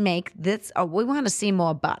 let's make this. Oh, we want to see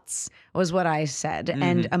more butts, was what I said.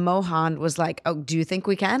 And Mohan was like, oh, do you think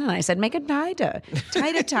we can? And I said, make it tighter.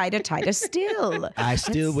 Tighter still. I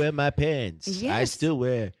still wear my pants. I Yes. still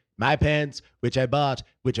wear my pants, which I bought,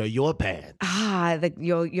 which are your pants.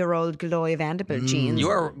 Your old Gloria Vanderbilt jeans. You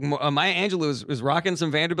are Maya Angelou is rocking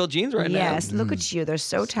some Vanderbilt jeans right now. Yes, look at you. They're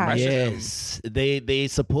so tight. Yes, they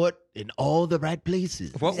support in all the right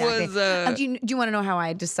places. What was do you want to know how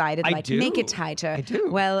I decided? I Like, do. make it tighter. I do.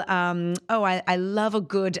 Well, I love a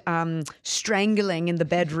good strangling in the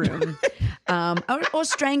bedroom, or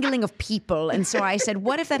strangling of people. And so I said,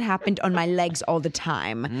 what if that happened on my legs all the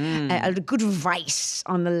time? A good vice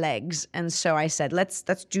on the legs. And so I said, let's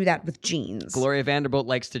do that with jeans. Gloria Vanderbilt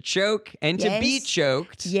likes to choke and to be Yes.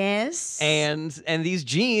 choked. Yes. And these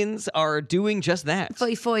jeans are doing just that.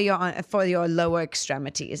 for your lower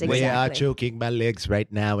extremities. Exactly. They are choking my legs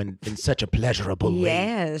right now in such a pleasurable way.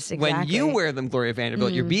 Yes, exactly. When you wear them, Gloria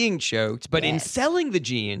Vanderbilt, you're being choked. But in Yes. selling the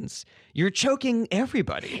jeans, you're choking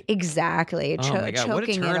everybody. Oh Exactly. my God, what a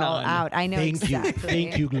choking it turn all on. out. I know Thank you, exactly.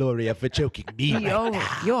 thank you, Gloria, for choking me.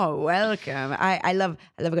 You're welcome. I love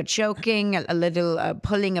a good choking, a little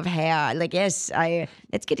pulling of hair. Like let's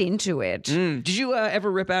get into it. Did you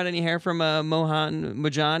ever rip out any hair from Mohan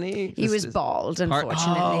Mirjani? He was bald,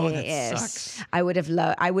 unfortunately. Oh, that yes, sucks. I would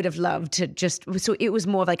have loved to just. So it was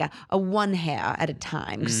more of like a one hair at a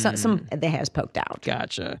time. Some of the hairs poked out.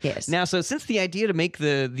 Gotcha. Yes. Now, so since the idea to make for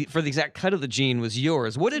the exact cut of the jean was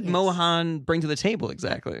yours, what did Mohan bring to the table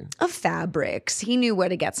exactly? Of fabrics, he knew where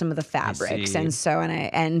to get some of the fabrics, see. and so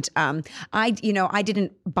I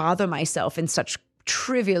didn't bother myself in such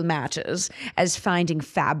trivial matters as finding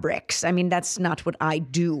fabrics. I mean, that's not what I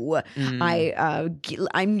do.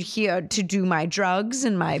 I'm here to do my drugs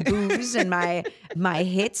and my booze and my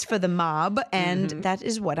hits for the mob, and that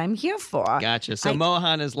is what I'm here for. Gotcha. So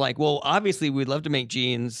Mohan is like, well, obviously we'd love to make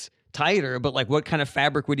jeans tighter, but like what kind of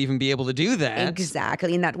fabric would even be able to do that?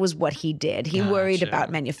 Exactly, and that was what he did. He worried about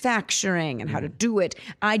manufacturing and how to do it.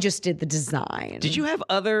 I just did the design. Did you have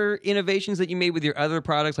other innovations that you made with your other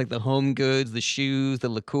products, like the home goods, the shoes, the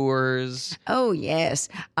liqueurs? Oh, yes.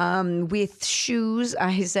 With shoes,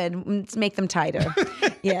 I said, let's make them tighter.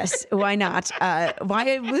 Yes, why not?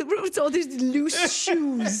 What's all these loose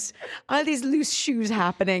shoes? All these loose shoes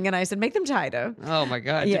happening. And I said, make them tighter. Oh my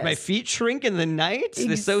God. Did my Yes. feet shrink in the night?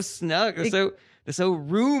 They're so snug. They're so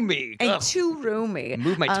roomy. And Ugh. too roomy.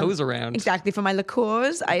 Move my toes around. Exactly. For my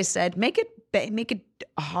liqueurs, I said, make it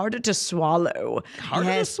harder to swallow. Harder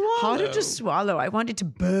to swallow? Harder to swallow. I want it to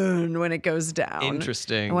burn when it goes down.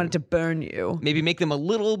 Interesting. I want it to burn you. Maybe make them a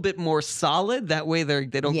little bit more solid. That way they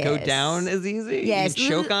don't go Yes. down as easy. Yes. You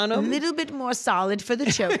can choke on A them. little bit more solid for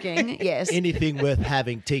the choking. Yes. Anything worth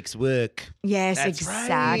having takes work. Yes, That's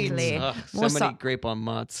exactly. right. Ugh, so More many grape on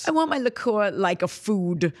mutts. I want my liqueur like a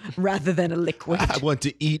food rather than a liquid. I want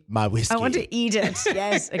to eat my whiskey. I want to eat it.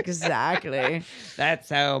 Yes, exactly. That's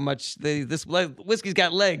how much this whiskey's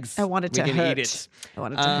got legs. I want it to we can hurt. eat it. I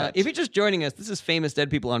want it to hurt. If you're just joining us, this is Famous Dead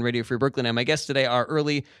People on Radio Free Brooklyn. And my guests today are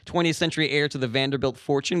early 20th century heir to the Vanderbilt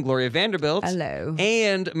fortune, Gloria Vanderbilt. Hello.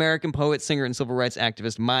 And American poet, singer, and civil rights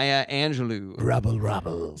activist, Maya Angelou.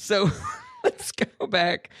 Rubble. So let's go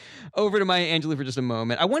back over to Maya Angelou for just a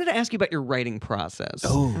moment. I wanted to ask you about your writing process.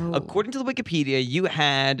 Oh. According to the Wikipedia, you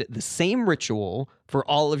had the same ritual for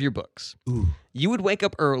all of your books. Ooh. You would wake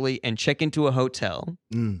up early and check into a hotel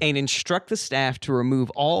and instruct the staff to remove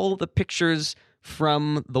all the pictures,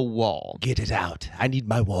 from the wall. Get it out. I need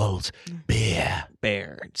my walls bare.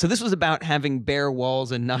 Bare. So this was about having bare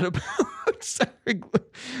walls and not about. Sorry,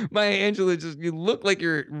 Maya Angelou, you look like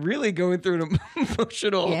you're really going through an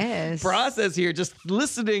emotional Yes. process here, just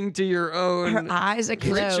listening to your own. Her eyes are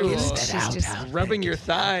closed. Ritual. She's Get that just out. rubbing your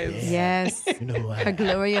thighs. yes. You know, Her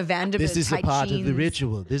Gloria Vanderbilt. this is a tight part of the jeans.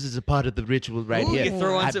 ritual. This is a part of the ritual right Ooh, here. you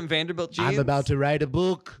throw on I'm- some Vanderbilt jeans. I'm about to write a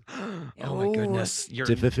book Oh my goodness, you're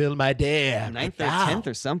to fulfill my dare. 9th or Now. 10th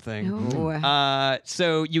or something. Ooh.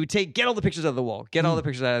 So you would get all the pictures out of the wall, get all the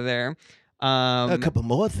pictures out of there. A couple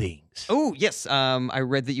more things. Oh yes, I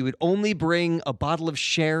read that you would only bring a bottle of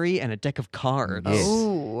sherry and a deck of cards Yes.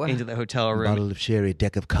 Ooh. into the hotel room. Bottle of sherry,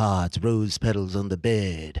 deck of cards, rose petals on the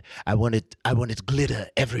bed. I want it glitter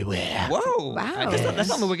everywhere. Whow! Wow. That's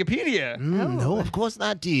on the Wikipedia. No, of course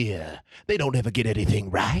not, dear. They don't ever get anything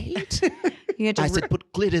right. You had to I said,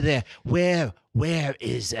 put glitter there. Where's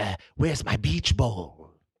my beach bowl?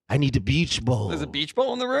 I need a beach bowl. There's a beach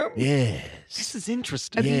bowl in the room. Yes. This is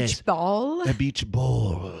interesting. a Yes. beach ball. A beach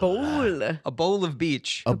bowl. Bowl. A bowl of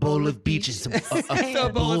beach. A bowl of beach. beaches. So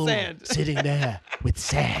a bowl of sand. Sitting there with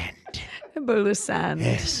sand. A bowl of sand.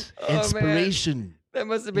 Yes. Oh, man. Inspiration. That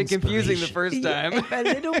must have been confusing the first time. A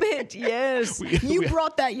little bit, yes. You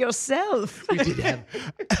brought that yourself.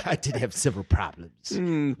 I did have several problems.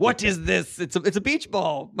 What is this? It's a beach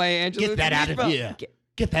ball, Maya Angelou. Get It's that a out beach of ball. here.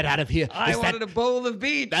 Get that out of here. I Is wanted a bowl of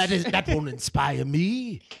beach. that won't inspire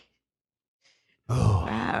me. Oh.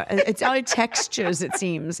 Wow. It's all textures, it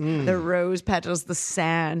seems. The rose petals, the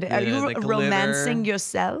sand. Are Yeah, you the romancing glitter.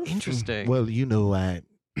 yourself? Interesting. Well, you know,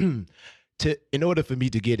 in order for me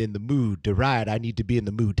to get in the mood to write, I need to be in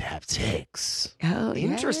the mood to have sex. Oh,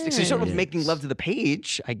 Interesting. So you're sort of Yes. making love to the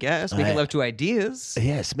page, I guess. Making love to ideas.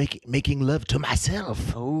 Yes, making love to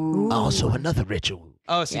myself. Oh. Also another ritual.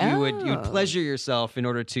 Oh, so you'd pleasure yourself in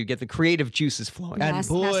order to get the creative juices flowing. Mas-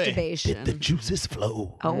 And boy, masturbation. did the juices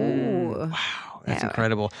flow. Oh. Wow, that's Yeah.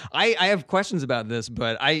 incredible. I have questions about this,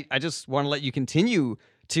 but I just want to let you continue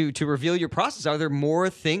to reveal your process. Are there more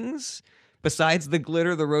things besides the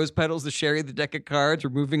glitter, the rose petals, the sherry, the deck of cards,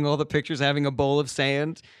 removing all the pictures, having a bowl of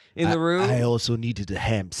sand in the room? I also needed a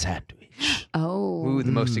ham sandwich. Oh. Ooh,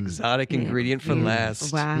 the most exotic ingredient for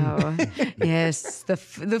last. Wow. Yes. The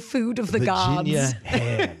food of the Virginia gods.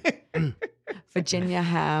 ham. Virginia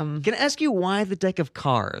ham. Can I ask you why the deck of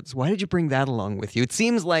cards? Why did you bring that along with you? It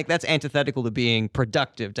seems like that's antithetical to being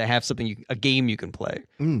productive, to have something, a game you can play.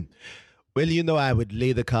 Well, you know, I would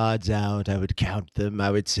lay the cards out. I would count them.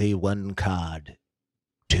 I would say 1 card,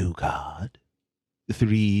 2 card,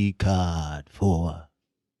 3 card, 4,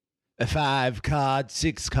 5 card,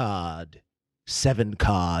 6 card, 7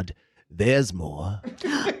 card. There's more.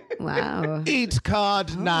 Wow. 8 card,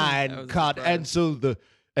 that 9 was a card, surprise.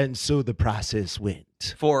 and so the process went.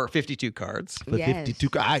 For 52 cards. For Yes. 52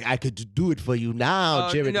 I could do it for you now,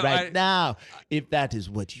 Jared, no, right now, if that is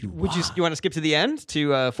what you Would want. you want to skip to the end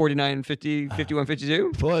to 49, 50, 51,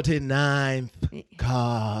 52? 49th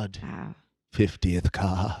card. Wow. 50th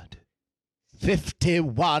card.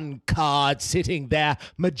 51 cards sitting there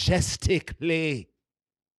majestically.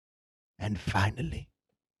 And finally,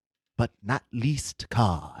 but not least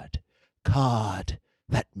card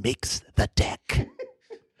that makes the deck.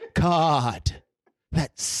 Card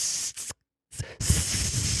that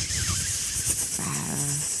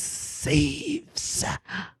saves.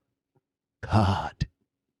 Card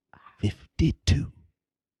 52.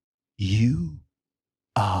 You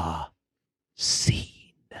are seen.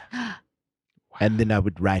 And then I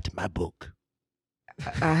would write my book.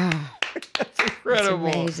 Ah, That's it's incredible.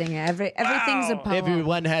 amazing. Everything's a Wow. poem.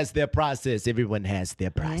 Everyone has their process. Everyone has their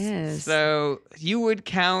process. Yes. So you would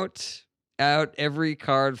count out every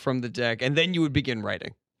card from the deck, and then you would begin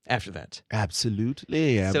writing after that.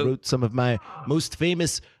 Absolutely. I So- wrote some of my most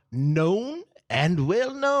famous known and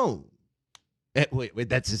well known. Wait,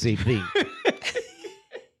 that's the same thing.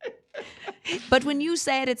 But when you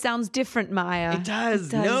say it, it sounds different, Maya. It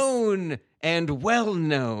does. Known and well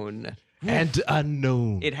known. and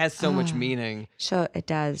unknown. It has so much Ah. meaning. Sure, it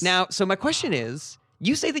does. Now, so my question is,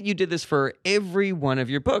 you say that you did this for every one of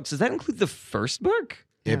your books. Does that include the first book?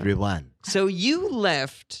 Everyone. So you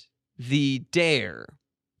left the Dare,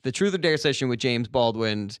 the Truth or Dare session with James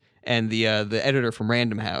Baldwin and the editor from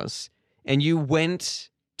Random House, and you went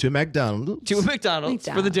To McDonald's. to a McDonald's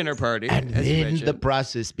for the dinner party. and as you then the mentioned.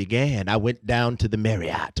 process began. I went down to the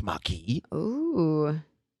Marriott Marquis. Ooh,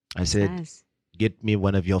 I said, nice. get me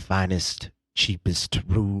one of your finest, cheapest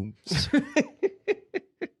rooms.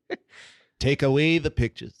 Take away the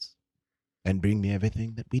pictures and bring me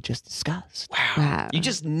everything that we just discussed. Wow. Wow. You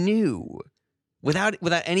just knew without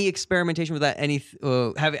any experimentation, without any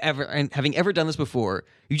having ever done this before.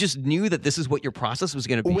 You just knew that this is what your process was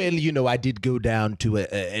going to be. Well, I did go down to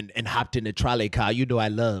and hopped in a trolley car. I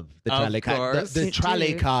love the trolley car. The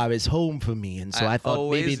trolley car is home for me, and so I thought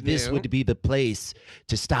maybe this would be the place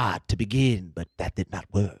to begin. But that did not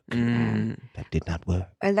work. That did not work.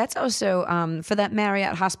 And that's also for that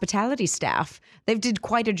Marriott hospitality staff. They did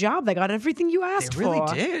quite a job. They got everything you asked They really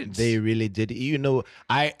for. did. They really did.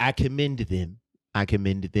 I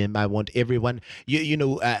commend them. I want everyone.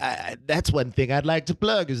 That's one thing I'd like to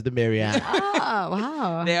plug is the Marriott. Oh,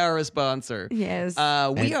 wow. They are a sponsor. Yes.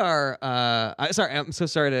 We are. Sorry, I'm so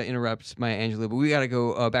sorry to interrupt, Maya Angelou, but we got to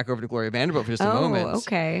go back over to Gloria Vanderbilt for just a moment.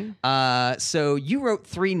 Okay. So you wrote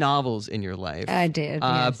 3 novels in your life. I did.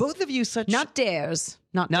 Yes. Both of you such Not dares.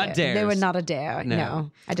 Not dares. They were not a dare. No.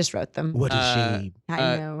 No. I just wrote them. What a shame.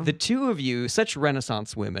 I know. The two of you, such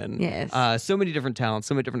Renaissance women. Yes. So many different talents,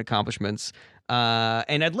 so many different accomplishments.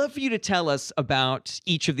 And I'd love for you to tell us about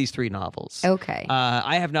each of these 3 novels. Okay.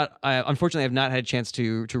 Unfortunately, I've not had a chance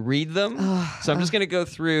to read them. So I'm just going to go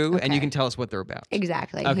through and you can tell us what they're about.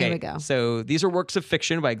 Exactly. Okay. Here we go. So these are works of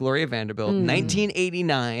fiction by Gloria Vanderbilt.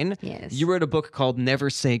 1989. Yes. You wrote a book called Never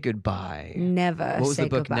Say Goodbye. Never What was say the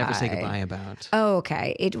book goodbye. Never Say Goodbye about? Oh, okay.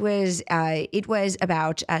 It was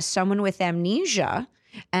about someone with amnesia,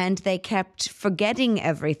 and they kept forgetting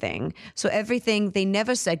everything. So they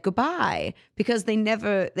never said goodbye because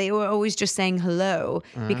they were always just saying hello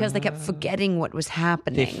because they kept forgetting what was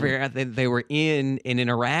happening. They forgot that they were in an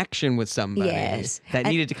interaction with somebody Yes. that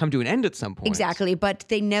needed to come to an end at some point. Exactly, but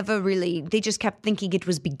they just kept thinking it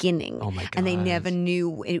was beginning. Oh my And they God. never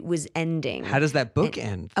knew it was ending. How does that book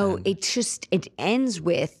end? Oh, then? it ends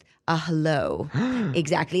with a hello.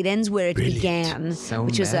 Exactly. It ends where it began, So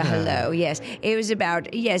which was a meta. hello. Yes. It was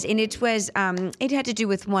about, yes. And it was, it had to do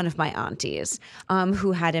with one of my aunties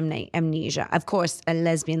who had amnesia. Of course, a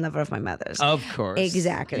lesbian lover of my mother's. Of course.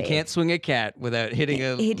 Exactly. You can't swing a cat without hitting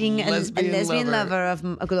a lesbian lover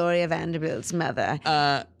of Gloria Vanderbilt's mother.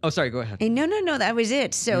 Sorry, go ahead. No, that was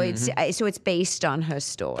it. So it's based on her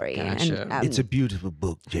story. Gotcha. And, It's a beautiful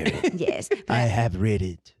book, Jerry. yes. I have read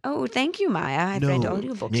it. Oh, thank you, Maya. I've No. read all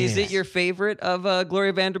your books. Is it Yes. your favorite of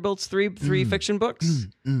Gloria Vanderbilt's three fiction books?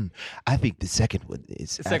 I think the second one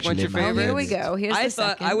is The second one's your actually my favorite? Here we go. Here's I the thought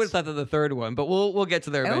second. I would have thought that the third one, but we'll get to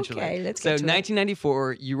there eventually. Okay, let's so get to it.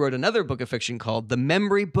 1994, you wrote another book of fiction called The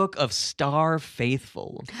Memory Book of Star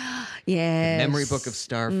Faithful. Yes. Memory Book of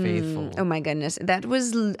Star Faithful. Oh my goodness, that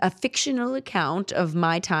was a fictional account of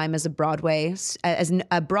my time as a Broadway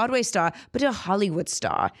star, but a Hollywood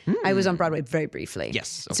star. I was on Broadway very briefly.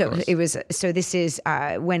 Yes, of so course. it was. So this is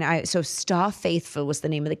so Star Faithful was the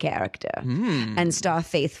name of the character, and Star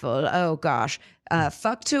Faithful. Oh gosh.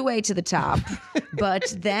 Fucked her way to the top,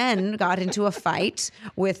 but then got into a fight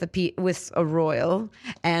with a royal,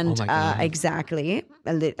 and Oh my God. exactly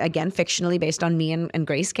again fictionally based on me and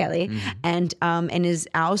Grace Kelly, and is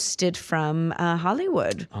ousted from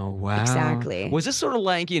Hollywood. Oh, wow. Exactly. Was this sort of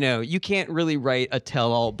like, you can't really write a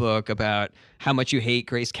tell-all book about how much you hate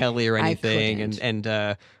Grace Kelly or anything, couldn't.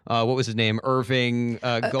 and what was his name? Irving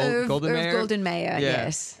Goldenmayer? Irv Goldenmayer,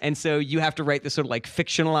 yes. And so you have to write this sort of like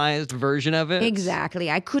fictionalized version of it? Exactly.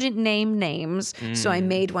 I couldn't name names, so I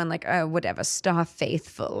made one like whatever, Star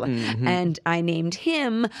Faithful, and I named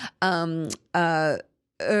him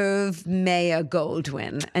Irv Mayer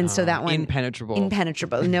Goldwyn, and so that one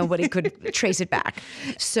impenetrable. Nobody could trace it back.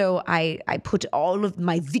 So I put all of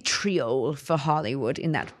my vitriol for Hollywood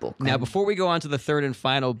in that book. Now, before we go on to the third and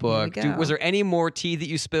final book, go. was there any more tea that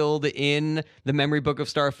you spilled in the Memory Book of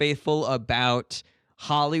Star Faithful about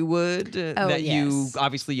Hollywood that you yes.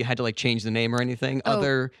 obviously you had to like change the name or anything?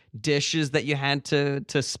 Other dishes that you had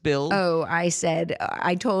to spill? Oh, I said,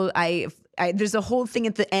 there's a whole thing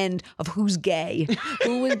at the end of who's gay,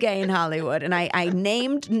 who was gay in Hollywood. And I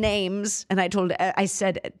named names and I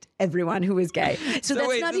said everyone who was gay. So that's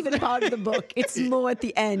wait, not even part of the book. It's more at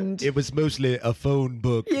the end. It was mostly a phone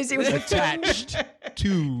book Yes, it was attached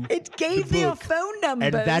to It gave the me book. a phone number.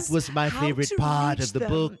 And that was my favorite part of the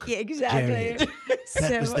book. Yeah, exactly. Jared.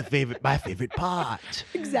 That was my favorite part.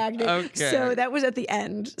 Exactly. Okay. So that was at the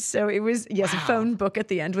end. So it was, a phone book at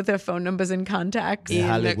the end with their phone numbers and contacts. Yeah.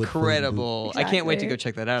 Hollywood Incredible. I can't wait to Exactly. go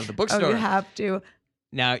check that out at the Oh, bookstore. you have to.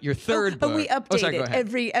 Now, your third book. But we update sorry, go it ahead.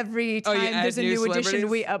 every Oh, you time add there's a new new edition.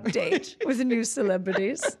 We update with new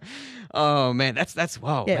celebrities. Oh man, that's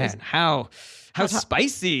wow, Yes. man, how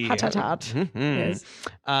spicy. Hot. Mhm. Yes.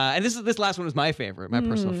 And this last one was my favorite, my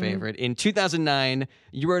personal favorite. In 2009,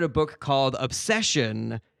 you wrote a book called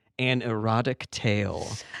Obsession: An Erotic Tale.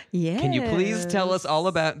 Yes. Can you please tell us all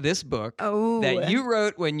about this book Oh. that you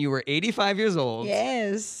wrote when you were 85 years old?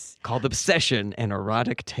 Yes. called Obsession, an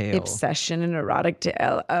Erotic Tale. Obsession and Erotic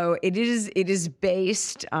Tale. Oh, it is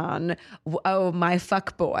based on my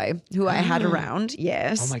fuckboy who I had around.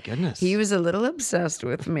 Yes. Oh my goodness. He was a little obsessed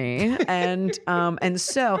with me, and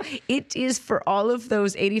so it is for all of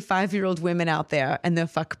those 85-year-old women out there and their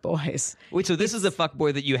fuckboys. Wait, so this is a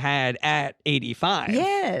fuckboy that you had at 85?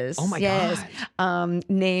 Yes. Oh my yes. God.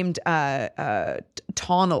 Named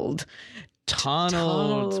Tonald.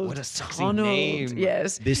 Tonald. What a sexy Tonald, name.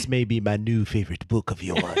 Yes. This may be my new favorite book of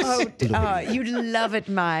yours. You'd love it,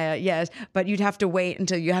 Maya. Yes, but you'd have to wait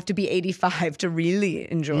until you have to be 85 to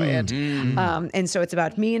really enjoy it. And so it's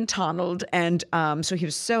about me and Tonald, and so he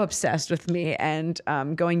was so obsessed with me and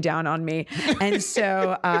going down on me, and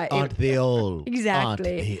so Aren't they all? Exactly. Aren't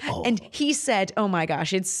they all? And he said, "Oh my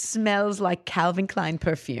gosh, it smells like Calvin Klein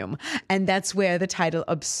perfume," and that's where the title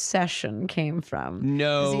 "Obsession" came from.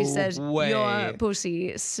 No 'Cause he says, way. "Your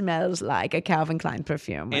pussy smells like a Calvin Klein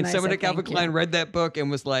perfume." And I someone said, at Calvin "Thank you." Klein read that book and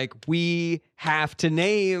was like, we have to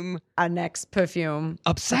name Our next perfume.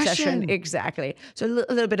 Obsession. Exactly. So a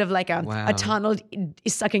little bit of like a Tonald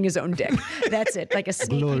is sucking his own dick. That's it. Like a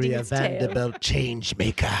snake eating Gloria its tail. Vanderbilt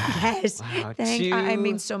Changemaker. Yes. Wow, I two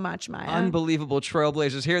mean so much, Maya. unbelievable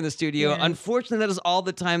trailblazers here in the studio. Yes. Unfortunately, that is all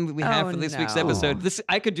the time we have Oh, for this week's no. episode.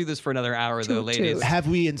 I could do this for another hour, though, Toot, ladies. toot. Have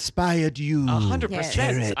we inspired you? 100%.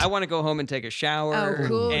 Jared? I want to go home and take a shower Oh,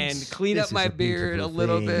 good. and clean This up is my a beard a beautiful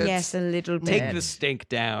little thing. bit. Yes, a little bit. Take the stink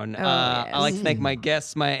down. Oh, I'd like to yes. thank my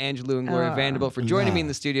guests, Maya Angelou and Gloria Oh. Vanderbilt, for joining me in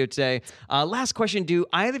the studio today. Last question. Do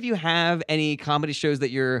either of you have any comedy shows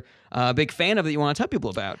that you're a big fan of that you want to tell people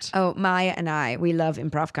about? Oh, Maya and we love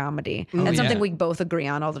improv comedy. That's something we both agree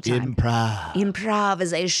on all the time. Improv.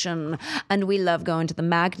 Improvisation. And we love going to the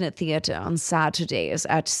Magnet Theatre on Saturdays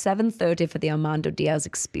at 7:30 for the Armando Diaz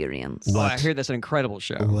Experience. Oh, I hear that's an incredible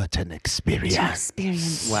show. What an experience.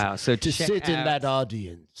 Experience. Wow. So To check sit in out- that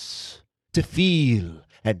audience, to feel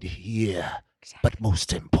and hear, but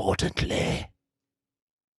most importantly,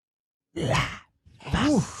 laugh.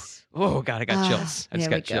 Oh, God, I got chills. I just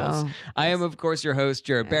there we got chills. go. I am, of course, your host,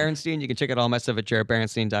 Jared Berenstein. You can check out all my stuff at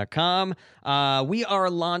jaredberenstein.com. We are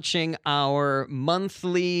launching our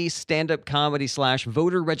monthly stand-up comedy /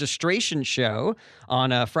 voter registration show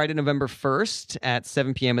on Friday, November 1st at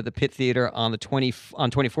 7 p.m. at the Pitt Theater on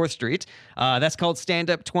 24th Street. That's called Stand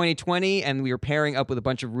Up 2020, and we are pairing up with a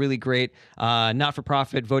bunch of really great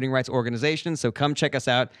not-for-profit voting rights organizations. So come check us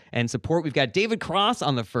out and support. We've got David Cross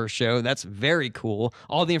on the first show. That's very cool.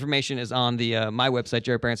 All the information is on the my website,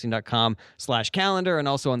 jaredberenstein.com/calendar, and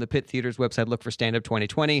also on the Pitt Theater's website. Look for Stand Up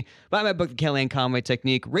 2020. Buy my book, The Kellyanne Conway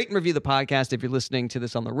Technique. Rate and review the podcast if you're listening to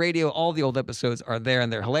this on the radio. All the old episodes are there,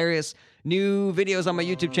 and they're hilarious. New videos on my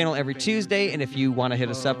YouTube channel every Tuesday, and if you want to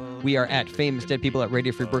hit us up, we are at Famous Dead People at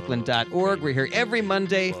RadioFreeBrooklyn.org. We're here every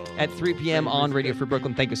Monday at 3 p.m. on Radio Free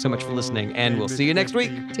Brooklyn. Thank you so much for listening, and we'll see you next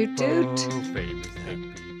week. Toot toot. Famous